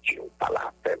avec Dieu, vous parlez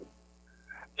avec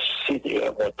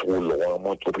Seigneur, moi trop loin,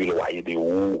 moi trop éloigné de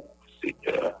vous,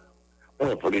 Seigneur.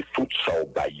 On voulait tout ça au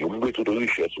bail, on veut toute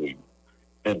richesse, oui.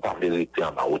 Même pas vérité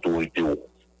en ma autorité, oh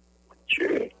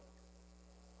Dieu.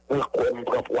 On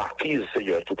prend pour acquise,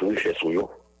 Seigneur, toute richesse, oui.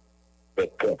 Fait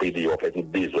pomper de fait tout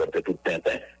désordre, fait tout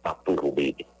tintin, pas toujours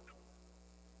béni.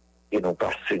 Et non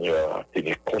pas, Seigneur,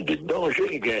 tenir compte de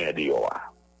danger et gain de vous.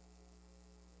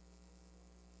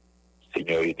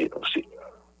 Seigneur, aidez-nous, Seigneur.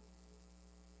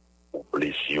 Au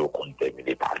plaisir qu'on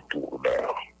termine par tout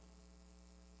l'heure.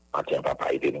 Maintenant,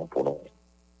 papa, aidez-nous pour nous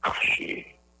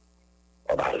cacher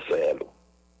en basel.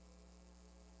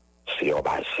 C'est en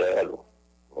basel,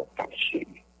 on cache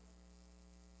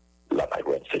la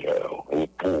main, Seigneur,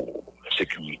 pour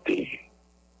sécurité.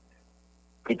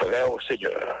 Puis près au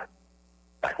Seigneur,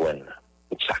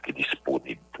 tout ça qui est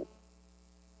disponible pour.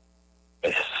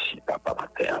 Merci, papa,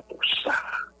 matin, pour ça.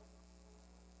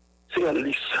 C'est un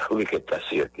liste qui est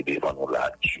placé qui devant nous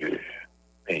là, Dieu.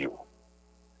 Et où?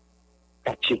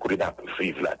 Quartier que nous avons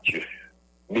vivre là, Dieu.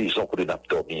 Maison que nous avons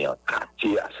dormi en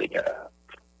quartier, Seigneur.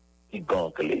 Qui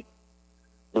gangle.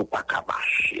 Nous pas qu'à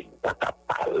marcher, nous pas qu'à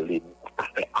parler, nous pas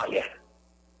qu'à faire rien.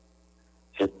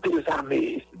 C'est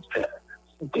désarmé,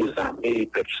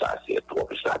 comme ça, c'est trop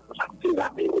ça. Nous sommes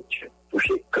désarmés, oh Dieu.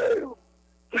 Toucher cœur,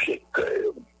 faire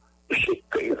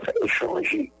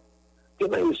échanger. Et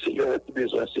bien, le Seigneur, qui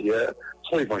besoin, Seigneur,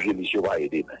 son évangéliste va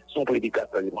aider, son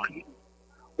prédicateur évangéliste.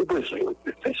 Vous besoin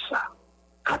de faire ça.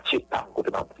 Quand tu es pas en côté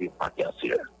d'un matin,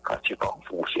 Seigneur, quand tu es pas en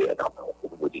fourrière, on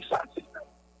vous dit ça, Seigneur.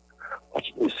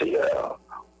 Continue, Seigneur.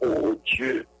 Oh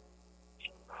Dieu.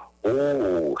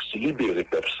 Oh, c'est libéré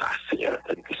comme ça, Seigneur.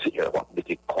 C'est-à-dire que Seigneur va mettre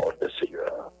des cordes,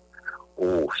 Seigneur.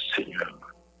 Oh, Seigneur.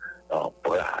 En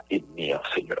bras ennemi,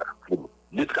 Seigneur. Pour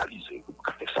neutraliser, pour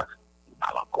faire ça.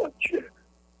 Mal encore, Dieu.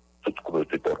 Toute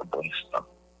communauté pour un bon instant.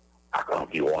 À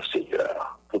environ,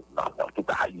 Seigneur. Tout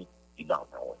Haïti, dans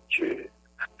Dieu.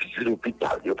 C'est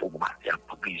l'hôpital, Dieu, pour matin,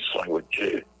 pour prison, oh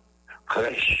Dieu.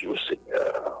 Crèche, oh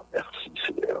Seigneur. Merci,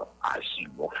 Seigneur. Asile,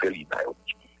 mon félina, oh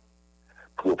Dieu.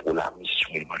 Pour la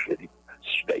mission évangélique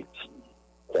Sud-Haïti,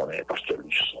 on est pasteur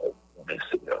Luçon, on est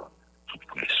Seigneur,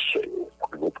 toutes les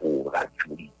soeurs, pour la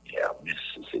lumière,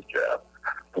 merci Seigneur,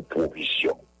 pour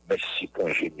provision, merci pour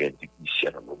ingénieur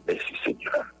technicien, merci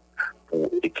Seigneur, pour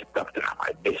équipe de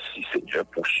travail, merci Seigneur,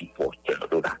 pour supporter,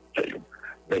 donateur,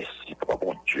 merci pour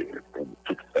mon Dieu, pour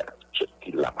tout faire, ce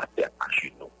qu'il a matin à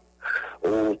genoux.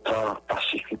 Autant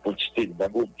pacifique pour dire,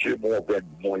 mon Dieu, mon ben,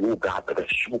 mon yoga,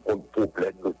 adresse-nous comme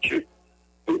problème, mon Dieu.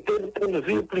 Et pour nous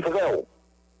vivre plus près,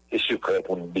 c'est secret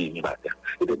pour nous bénir matin.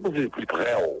 Et pour nous vivre plus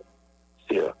près,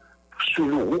 c'est sur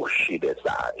le rocher des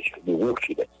âges, le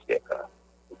rocher des siècles.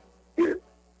 Dieu,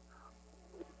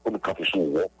 comme quand on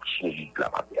sur l'île de la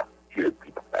matin, Dieu est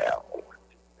plus près.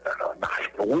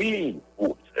 Oui,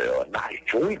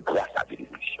 oui, grâce à Dieu.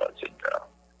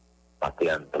 et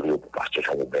un trio pour pasteur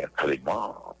Jean-Robert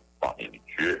Clément, parmi les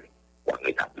dieux, pour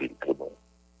rétablir pour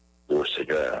nous. Le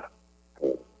Seigneur,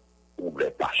 pour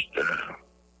les pasteurs,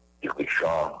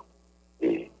 dirigeants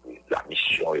et la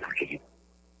mission évangélique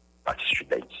partie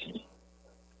d'Haïti,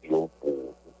 pour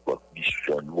votre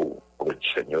mission, nous, pour le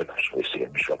Seigneur, dans son mission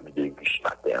de ce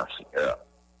matin, Seigneur,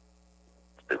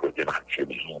 c'est que Dieu m'a Dieu,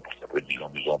 maison, pour que Dieu,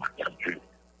 maison, m'a Dieu.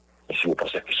 Et si vous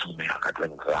pensez qu'ils sont meilleurs qu'à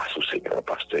une grâce au Seigneur,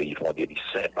 pasteur Yvon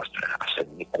Délicin, pasteur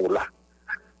Arsène Nicolas,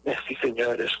 merci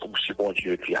Seigneur, est-ce que c'est bon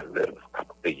Dieu qui a l'œuvre à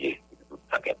payer tout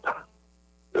temps.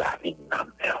 La vie de ma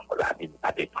mère, la vie n'a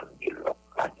pas dépendre de l'homme,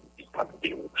 la vie dépend de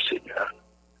vous, Seigneur.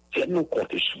 Si nous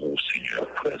comptons sur vous, Seigneur,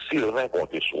 frère Sylvain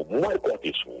comptez sur vous, moi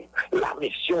comptez sur vous, la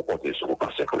mission comptez sur vous,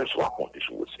 parce que le soir comptez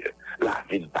sur vous, Seigneur. La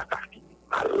vie n'a pas fini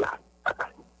mal, pas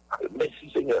fini mal.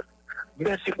 Merci Seigneur.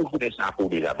 Merci pour vous ça pour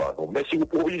les abandons. Merci pour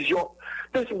provision.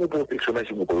 Merci pour protection.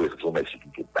 Merci pour protection. Merci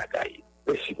pour toute bagaille.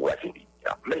 Merci pour la fidélité.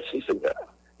 Merci Seigneur.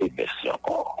 Et merci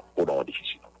encore pour nos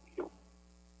difficiles.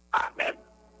 Amen.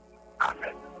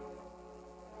 Amen.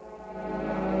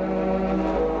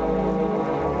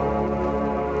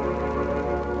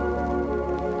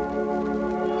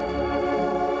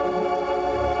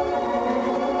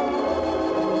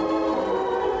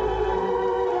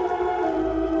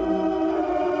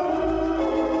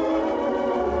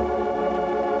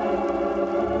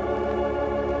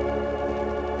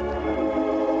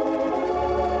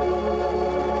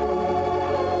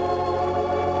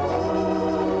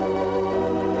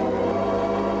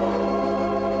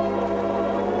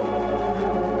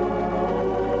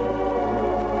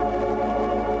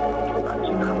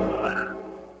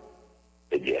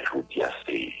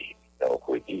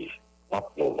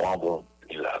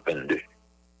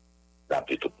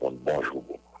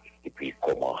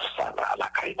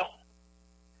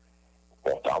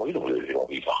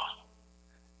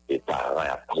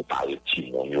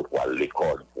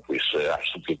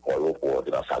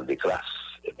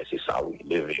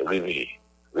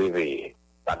 Réveillez.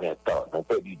 Pas bien temps. Nous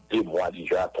perdu 2 mois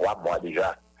déjà, 3 mois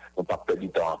déjà. Nous pas perdu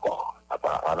de temps encore.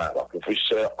 En avant.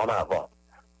 Professeur, en avant.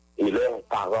 Élèves,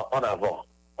 parents, en avant.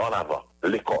 En avant.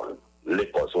 L'école.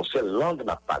 Son seule langue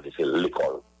n'a pas parlé, c'est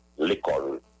l'école.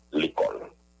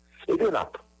 Et bien, on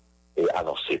a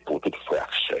annoncé pour toutes frères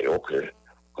et sœurs que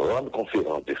grande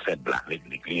conférence de fin de l'année de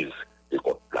l'église de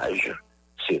Côte-Plage,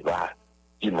 c'est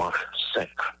dimanche 5.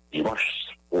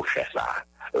 Dimanche prochain, ça.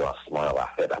 Le lancement va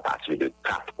faire à partir de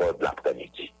 4 heures de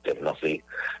l'après-midi. C'est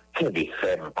 15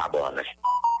 femmes pas bonnes.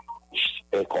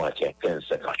 1 Corinthiens 15,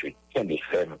 58. 15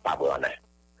 femmes pas bonnes.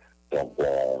 Donc,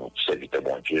 bon, c'est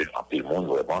bon Dieu, en tout le monde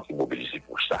vraiment qui mobilise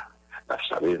pour ça. Vous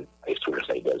savez, et sur le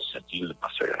Saïdel Saint-Il,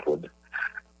 pasteur Jean-Claude,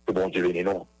 que bon Dieu venez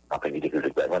nous, après-midi que je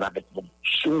vais on a avec nous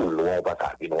sur l'eau, on va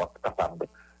capable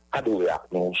d'adorer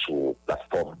avec nous sur la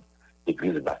plateforme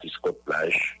Église Baptiste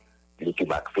Côte-Plage,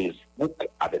 l'équipe Facebook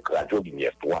avec Radio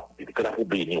Lumière 3, et que la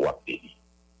béni ou béni.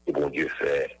 Et bon Dieu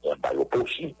fait un bail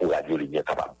possible pour Radio Lumière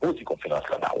capable de poser confiance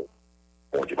là-bas.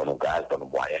 Bon Dieu, pour nous gaz, pour nous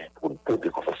moyens, pour nous poser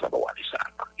confiance là-bas, ça.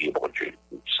 Et bon Dieu,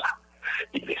 pour ça.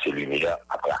 Il laisse lumière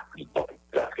après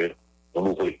que nous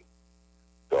ouvrons.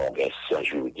 Donc, un science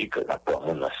juridique, rapport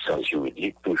à mon science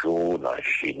juridique, toujours dans le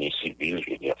génie civil,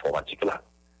 génie informatique là.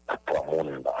 Rapport à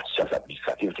mon science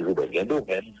administrative, toujours dans un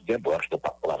domaine, bien branche, nous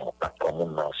pas pour rapport à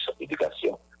mon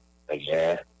éducation.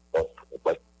 Bien,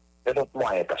 c'est notre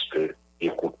moyen parce que,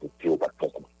 écoute, nous pas de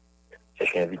compte. C'est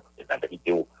qu'un vite, la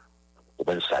vidéo, au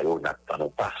ben ça, on n'a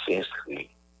pas s'inscrit,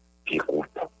 qui écoute,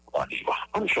 on y va.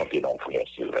 On chante dans le frère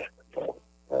Sylvain.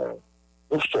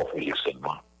 Nous sommes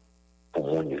seulement pour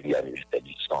mon réaliser des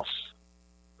licences,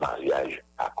 mariage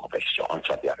à confession, on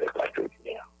chante avec la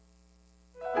lumière.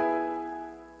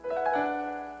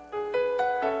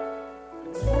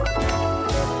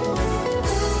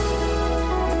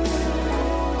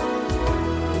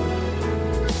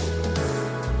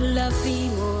 La vie,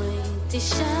 moi, t'es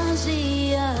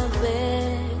chargée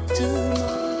avec tout le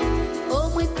monde. Au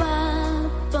moins, pas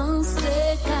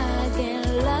penser qu'à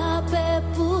gagner la paix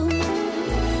pour nous.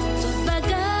 Toute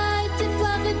bagaille, t'es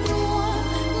pas avec moi.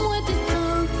 Moi, t'es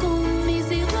tant comme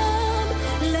misérable.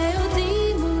 Léo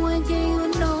dit, moi, gagne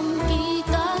un homme qui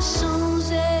t'a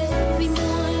changé. Puis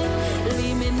moi,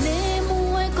 lui mener,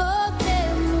 moi, côté,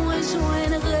 moi,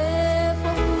 joindrai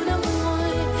pour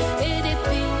l'amour. Et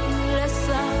depuis, laisse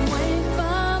ça, moi,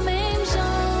 pas même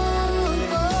genre.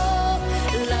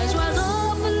 La joie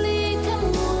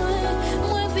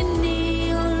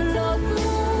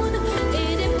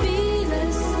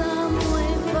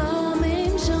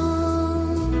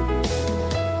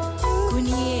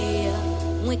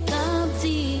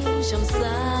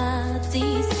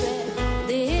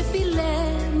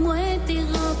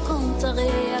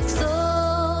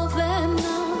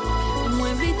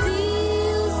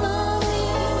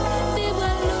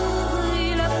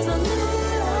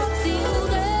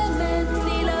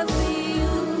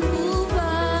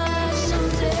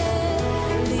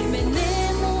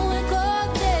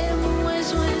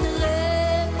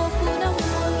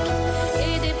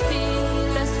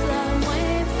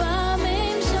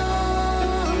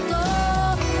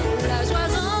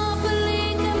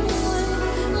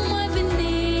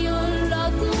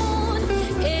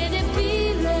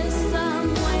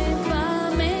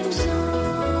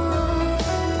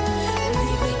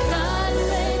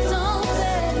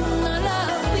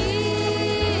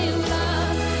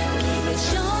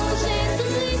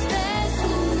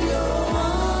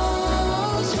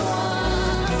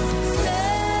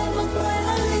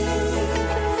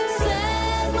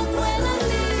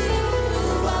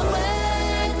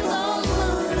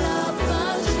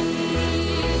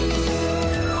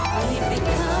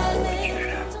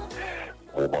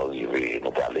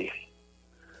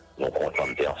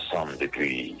ensemble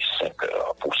depuis 5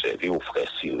 heures pour servir aux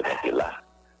frères Sylvain qui est là.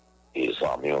 Et les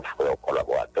amis, aux frères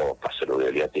collaborateurs, parce que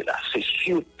l'Aurélien était là. C'est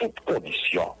sur toutes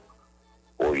conditions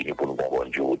pour nous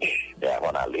bonne journée. Mais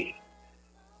avant d'aller,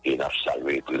 et nous avons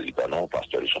salué le président, non,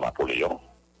 pasteur de Napoléon,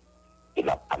 et nous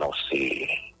avons annoncé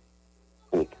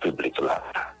au public là,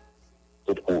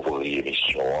 tout ouvrir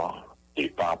l'émission, et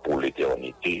pas pour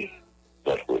l'éternité,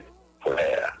 notre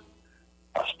frère,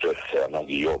 pasteur Fernand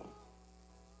Guillaume,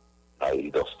 à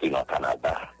l'Idosté dans le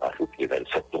Canada, à le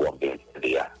 27 novembre de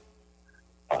l'IDA.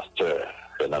 Pasteur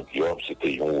Fernand Guillaume,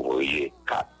 c'était un ouvrier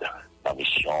cadre dans la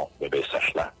mission de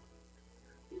BSH là.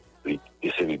 Et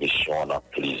c'est une mission dans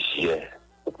plusieurs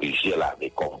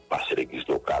années, comme passer l'église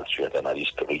locale, sur un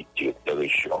historique, directeur de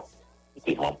région,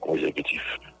 était membre exécutif.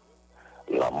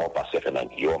 L'amant pasteur Fernand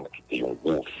Guillaume, qui était un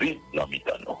gros vide dans le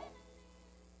temps,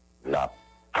 n'a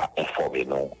pas informé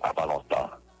nous avant longtemps,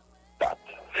 date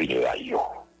funérailles.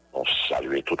 On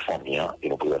salue toute famille et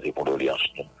nous présentons condoléances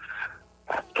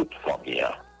à toute famille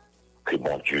que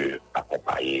mon Dieu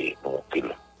accompagne nous,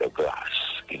 de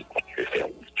grâce, qu'il continue à faire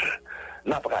route.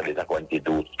 Nous avons parlé de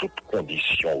toutes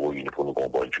conditions réunies pour nous une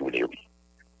bonne journée.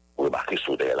 Vous remarquez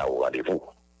sur là au rendez-vous.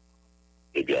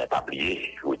 Eh bien, pas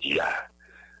oublier, je vous dis,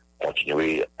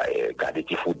 continuer à garder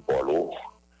du football,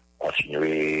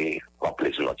 continuer à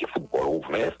plaisir du football,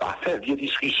 mais pas faire vieux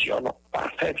discussion, non. Pas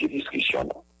faire vieux discussion,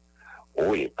 non.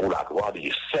 Oui, pour la gloire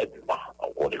des 7 mois, on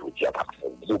vous dit, pas un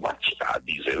gros match à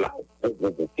 10 heures là, un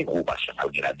gros match à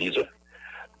 10 heures.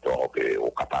 Donc, on est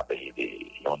capable de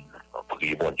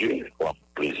prier bon Dieu, pour un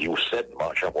plaisir au 7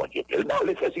 mois, bon Dieu. Non,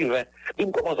 les frères Sylvain, il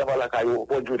commence à voir la caillou,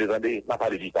 bon Dieu, les années, n'a pas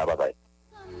de vie, bye bye.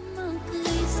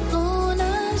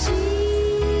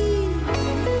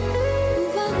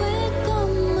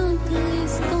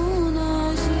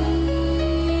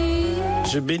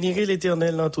 Je bénirai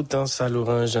l'Éternel en tout temps, sa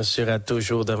louange sera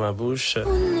toujours dans ma bouche.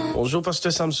 Bonjour,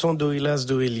 pasteur Samson, Dorilas,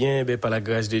 Dorélien. Par la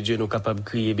grâce de Dieu, nous sommes capables de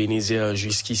crier Bénézer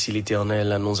jusqu'ici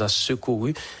l'Éternel nous a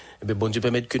secourus. Bon Dieu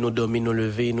permet que nous dormions, nous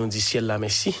lever, nous dit ciel là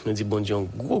merci. Nous dit bon Dieu un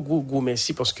gros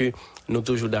merci parce que nous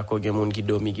toujours d'accord, il y a des gens qui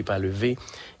dorment, qui pas lever,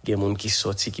 il y a des gens qui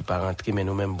sortent, qui pas rentrer, mais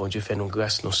nous-mêmes, bon Dieu fait nous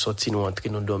grâce, nous sortir, nous rentrer,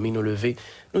 nous dormir, nous lever.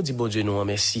 Nous dit bon Dieu nous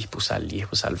merci pour ça lier,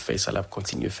 pour ça le faire, ça l'a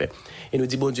continuer faire. Et nous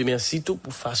dit bon Dieu merci tout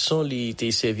pour façon il t'a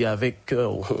servi avec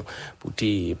cœur pour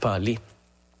te parler.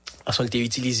 Façon t'a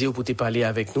utilisé pour te parler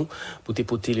avec nous, pour te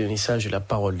porter le message de la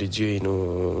parole de Dieu et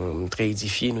nous très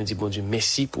édifier, nous dit bon Dieu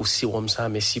merci pour si homme ça,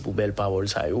 merci pour belle parole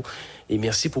ça yo. Et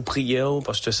merci pour prière,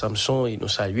 pasteur Samson, et nous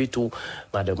saluer tout,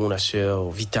 madame la sœur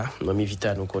Vita, mamie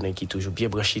Vita, nous connaissons qui toujours bien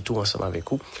branché tout ensemble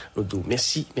avec vous. Nous disons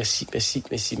merci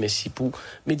pour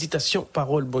méditation,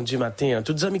 parole, bon Dieu matin.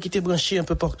 Toutes les amis qui étaient branchés un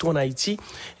peu partout en Haïti,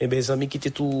 et bien les amis qui étaient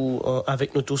tout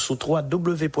avec nous tous sur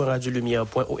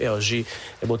www.radiolumière.org, et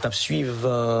bon, t'as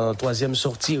suivre troisième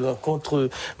sortie Rencontre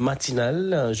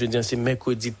Matinale. Je dis c'est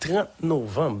mercredi 30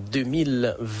 novembre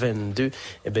 2022,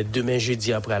 et bien demain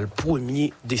jeudi après le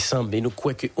 1er décembre. Nous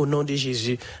croyons qu'au nom de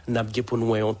Jésus, nous avons pour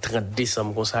nous un 30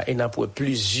 décembre comme ça, et nous avons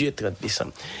plusieurs 30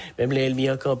 décembre. Même les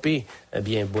ennemis en campé, eh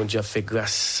bien, bon Dieu a fait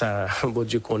grâce à bon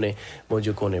Dieu connaît.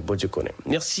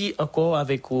 Merci encore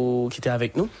avec qui était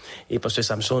avec nous. Et pasteur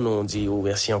Samson, nous dit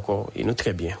merci encore. Et nous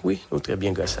très bien. Oui, nous très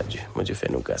bien grâce à Dieu. Mon Dieu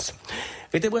fait nous grâce.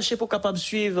 Restez branchés pour capable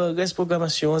suivre reste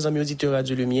programmation, amis auditeurs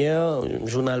Radio Lumière,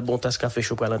 journal Bon Tasse Café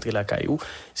Chaud pour l'entrée la caillou.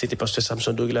 C'était pasteur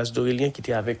Samson Dorilas Dorélien qui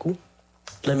était avec vous.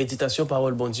 La méditation,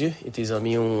 parole, bon Dieu, et tes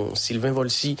amis, Sylvain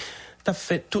Volsi, t'as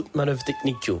fait toute manœuvre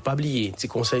technique, pas oublier, petit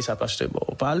conseil, ça passe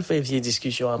bon. Pas le faire vieille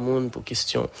discussion à monde pour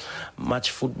question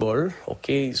match football,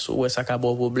 ok, so, ouais, ça a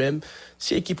bon problème.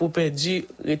 Si l'équipe a perdu,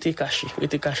 restez caché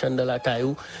dans la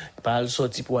caillou, pas le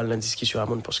sortir pour aller dans la discussion à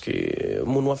monde parce que,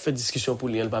 mon a fait discussion pour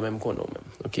lui, il pas même qu'on même,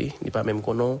 ok, il pas même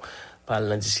qu'on parle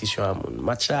dans la discussion à mon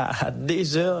match à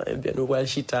 2h, eh bien, nous voyons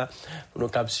Chita, nous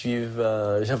cap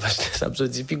suivre, Jean-Baptiste Samson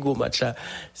dit, puis gros match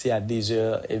c'est à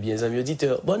 2h, eh bien, amis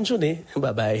auditeurs, bonne journée,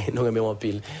 bye bye, nous remettons en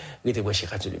pile, restez branchés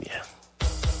Radio Lumière.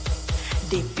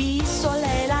 Depuis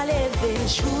soleil la levé,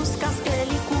 jusqu'à ce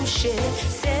qu'elle y couche,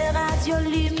 c'est Radio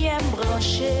Lumière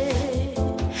branchée,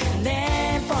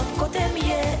 n'importe côté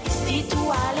mieux, ici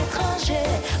tout à l'étranger,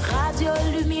 Radio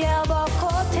Lumière bon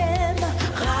côté,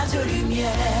 Radio Lumière.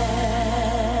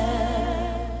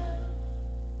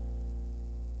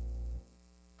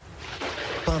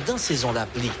 Pendant saison la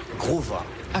pluie, gros vent,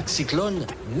 ak cyclone,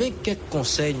 mais quelques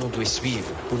conseils nous devons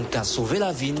suivre pour nous sauver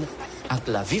la vie avec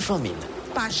la vie famine.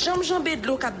 Pas jamais jambe de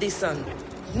l'eau cap descendre,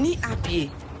 ni à pied,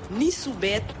 ni sous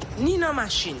bête, ni dans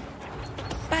machine.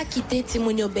 Pas quitter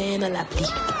Timounio ben dans la pluie.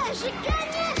 J'ai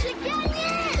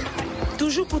gagné!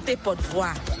 Toujours pour tes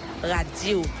porte-voix,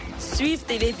 radio, suivre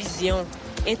télévision,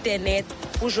 internet,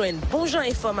 pour joindre bon genre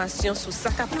information sur ce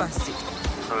qui a passé.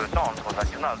 Le Centre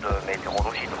national de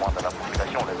météorologie demande à la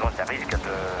population de zones à risque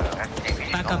de rester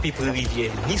vigilant. Pas camper pour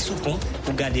rivière ni sous pont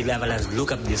pour garder l'avalanche de l'eau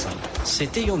qui descend.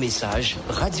 C'était un message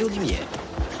Radio Lumière.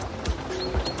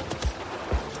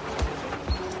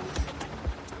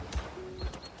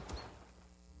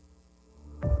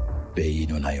 Pays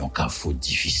nous n'ayons qu'un faute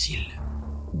difficile.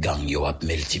 Gang yo ap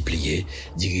multiplié,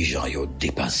 dirigeants yo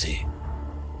dépassé.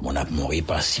 Mon ap mori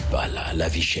par si par là, la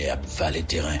vie chère ap valet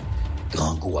terrain,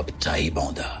 grand goût ap taille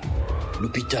banda.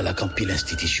 L'hôpital a campé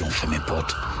l'institution fermé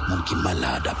porte, mon qui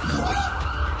malade ap mori.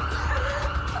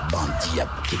 Bandit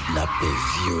ap kidnappé,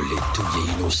 violé,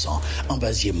 touillé innocent,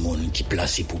 embasier moun qui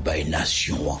placé pour bailler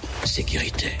nation en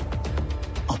sécurité.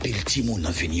 En pile ti moun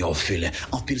en veni orphelin,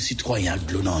 en pile citoyen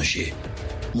de l'onanger.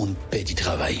 Moun pedi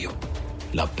travail yo.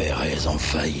 La Pérez en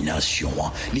failli nation,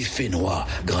 les faits noirs,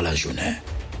 grand la journée.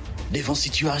 Devant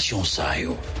situation ça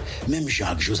yo, même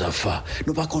Jacques Josaphat,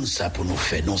 nous pas comme ça pour nous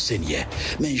faire non seigneur,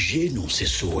 mais j'ai nous c'est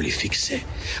sur les fixer.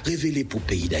 Révéler pour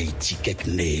pays d'Haïti quelques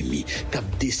Néhémie, cap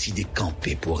décidé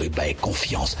camper pour ébailler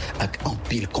confiance avec un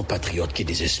pile compatriotes qui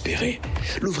désespérés.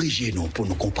 L'ouvrier nous pour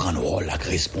nous comprendre rôle la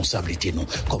responsabilité nous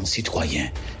comme citoyens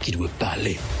qui doit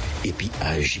parler et puis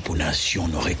agir pour nation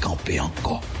nous récamper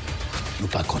encore. Nous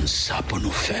pas comme ça pour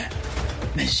nous faire,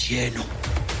 mais si nous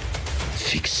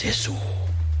fixer sur.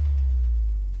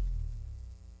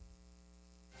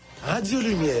 Radio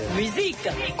Lumière. Musique,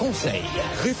 conseils,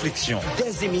 réflexion,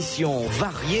 des émissions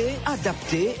variées,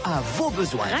 adaptées à vos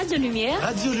besoins. Radio Lumière.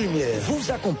 Radio Lumière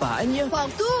vous accompagne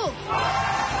partout.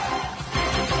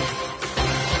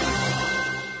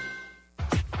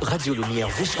 Radio Lumière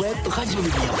vous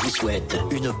souhaite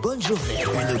une bonne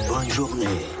journée.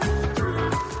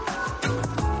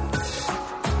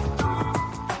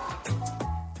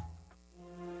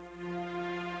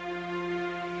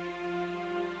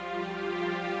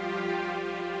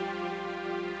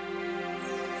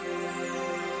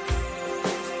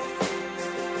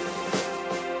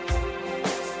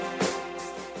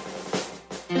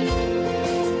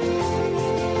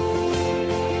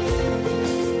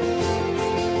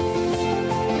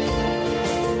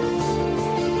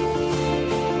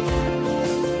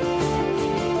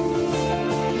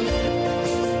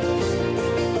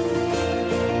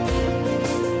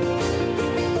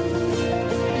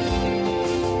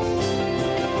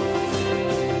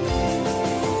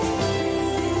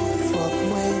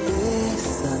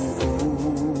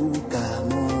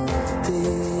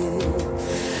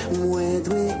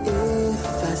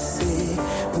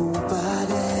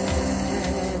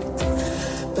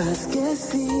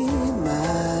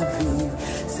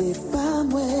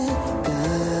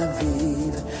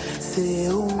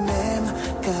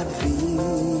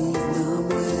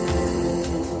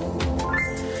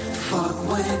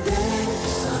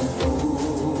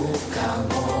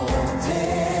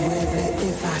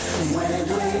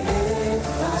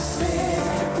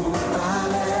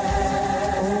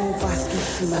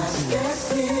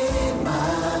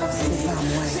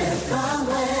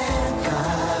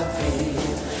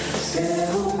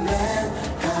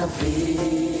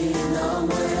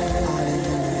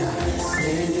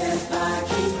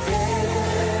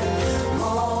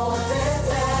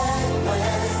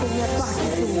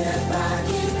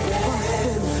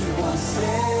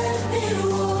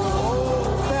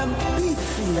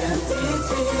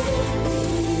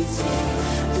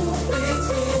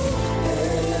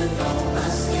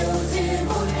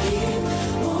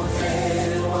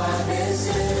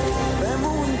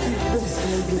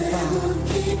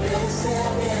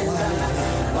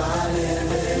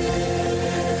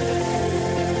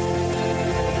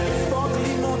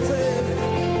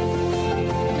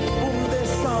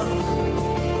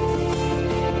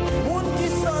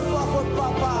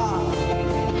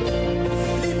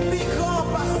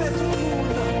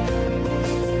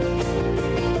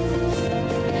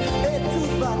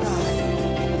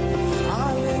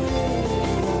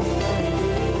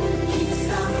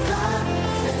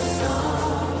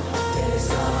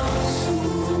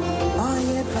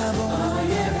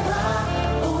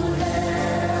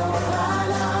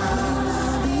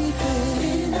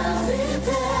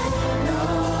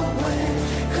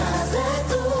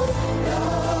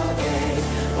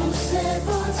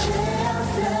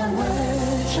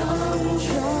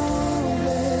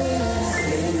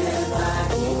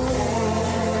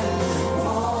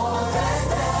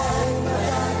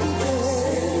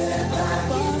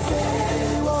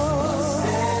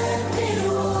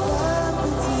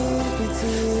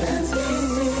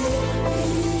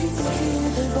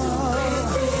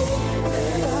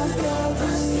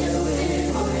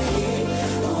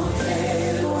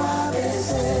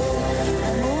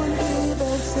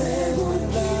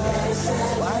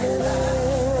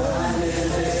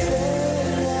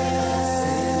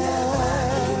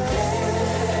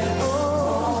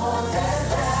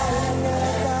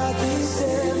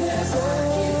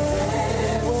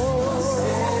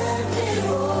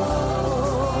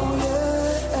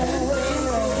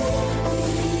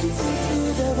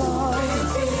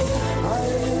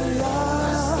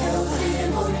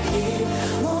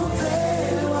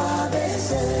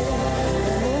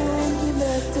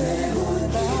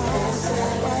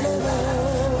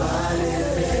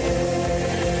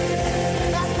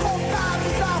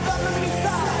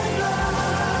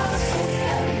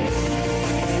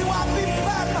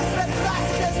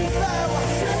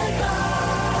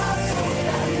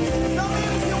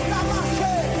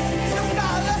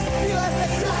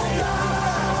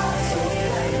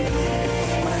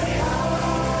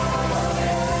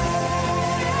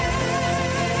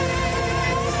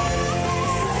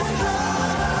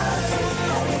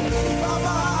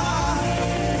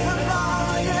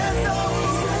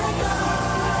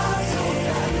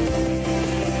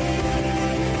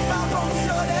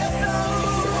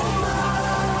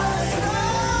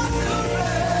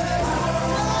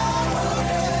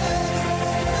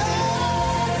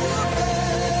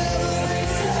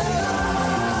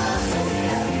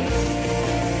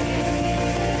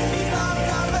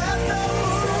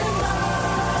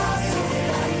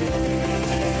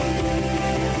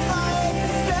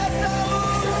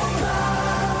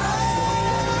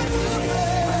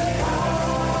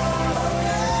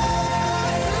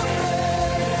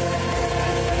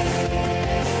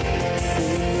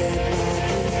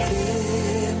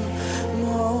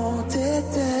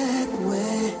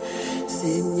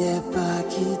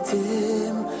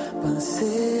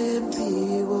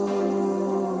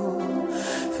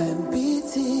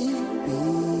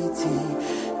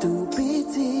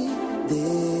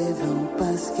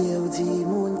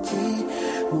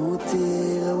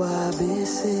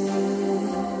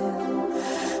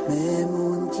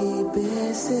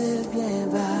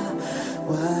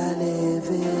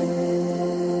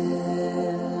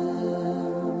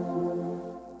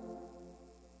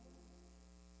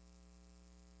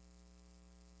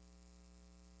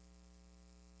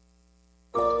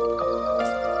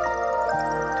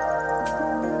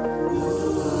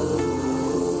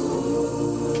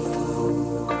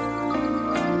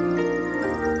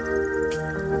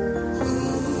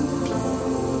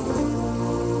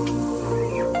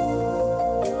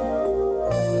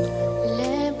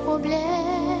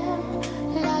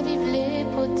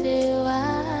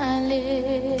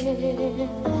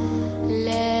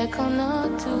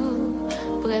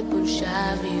 prêt pour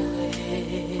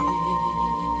chavirer.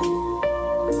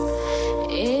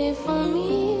 Et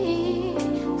famille,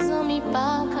 amis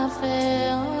pas qu'à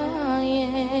faire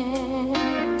rien.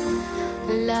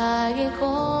 La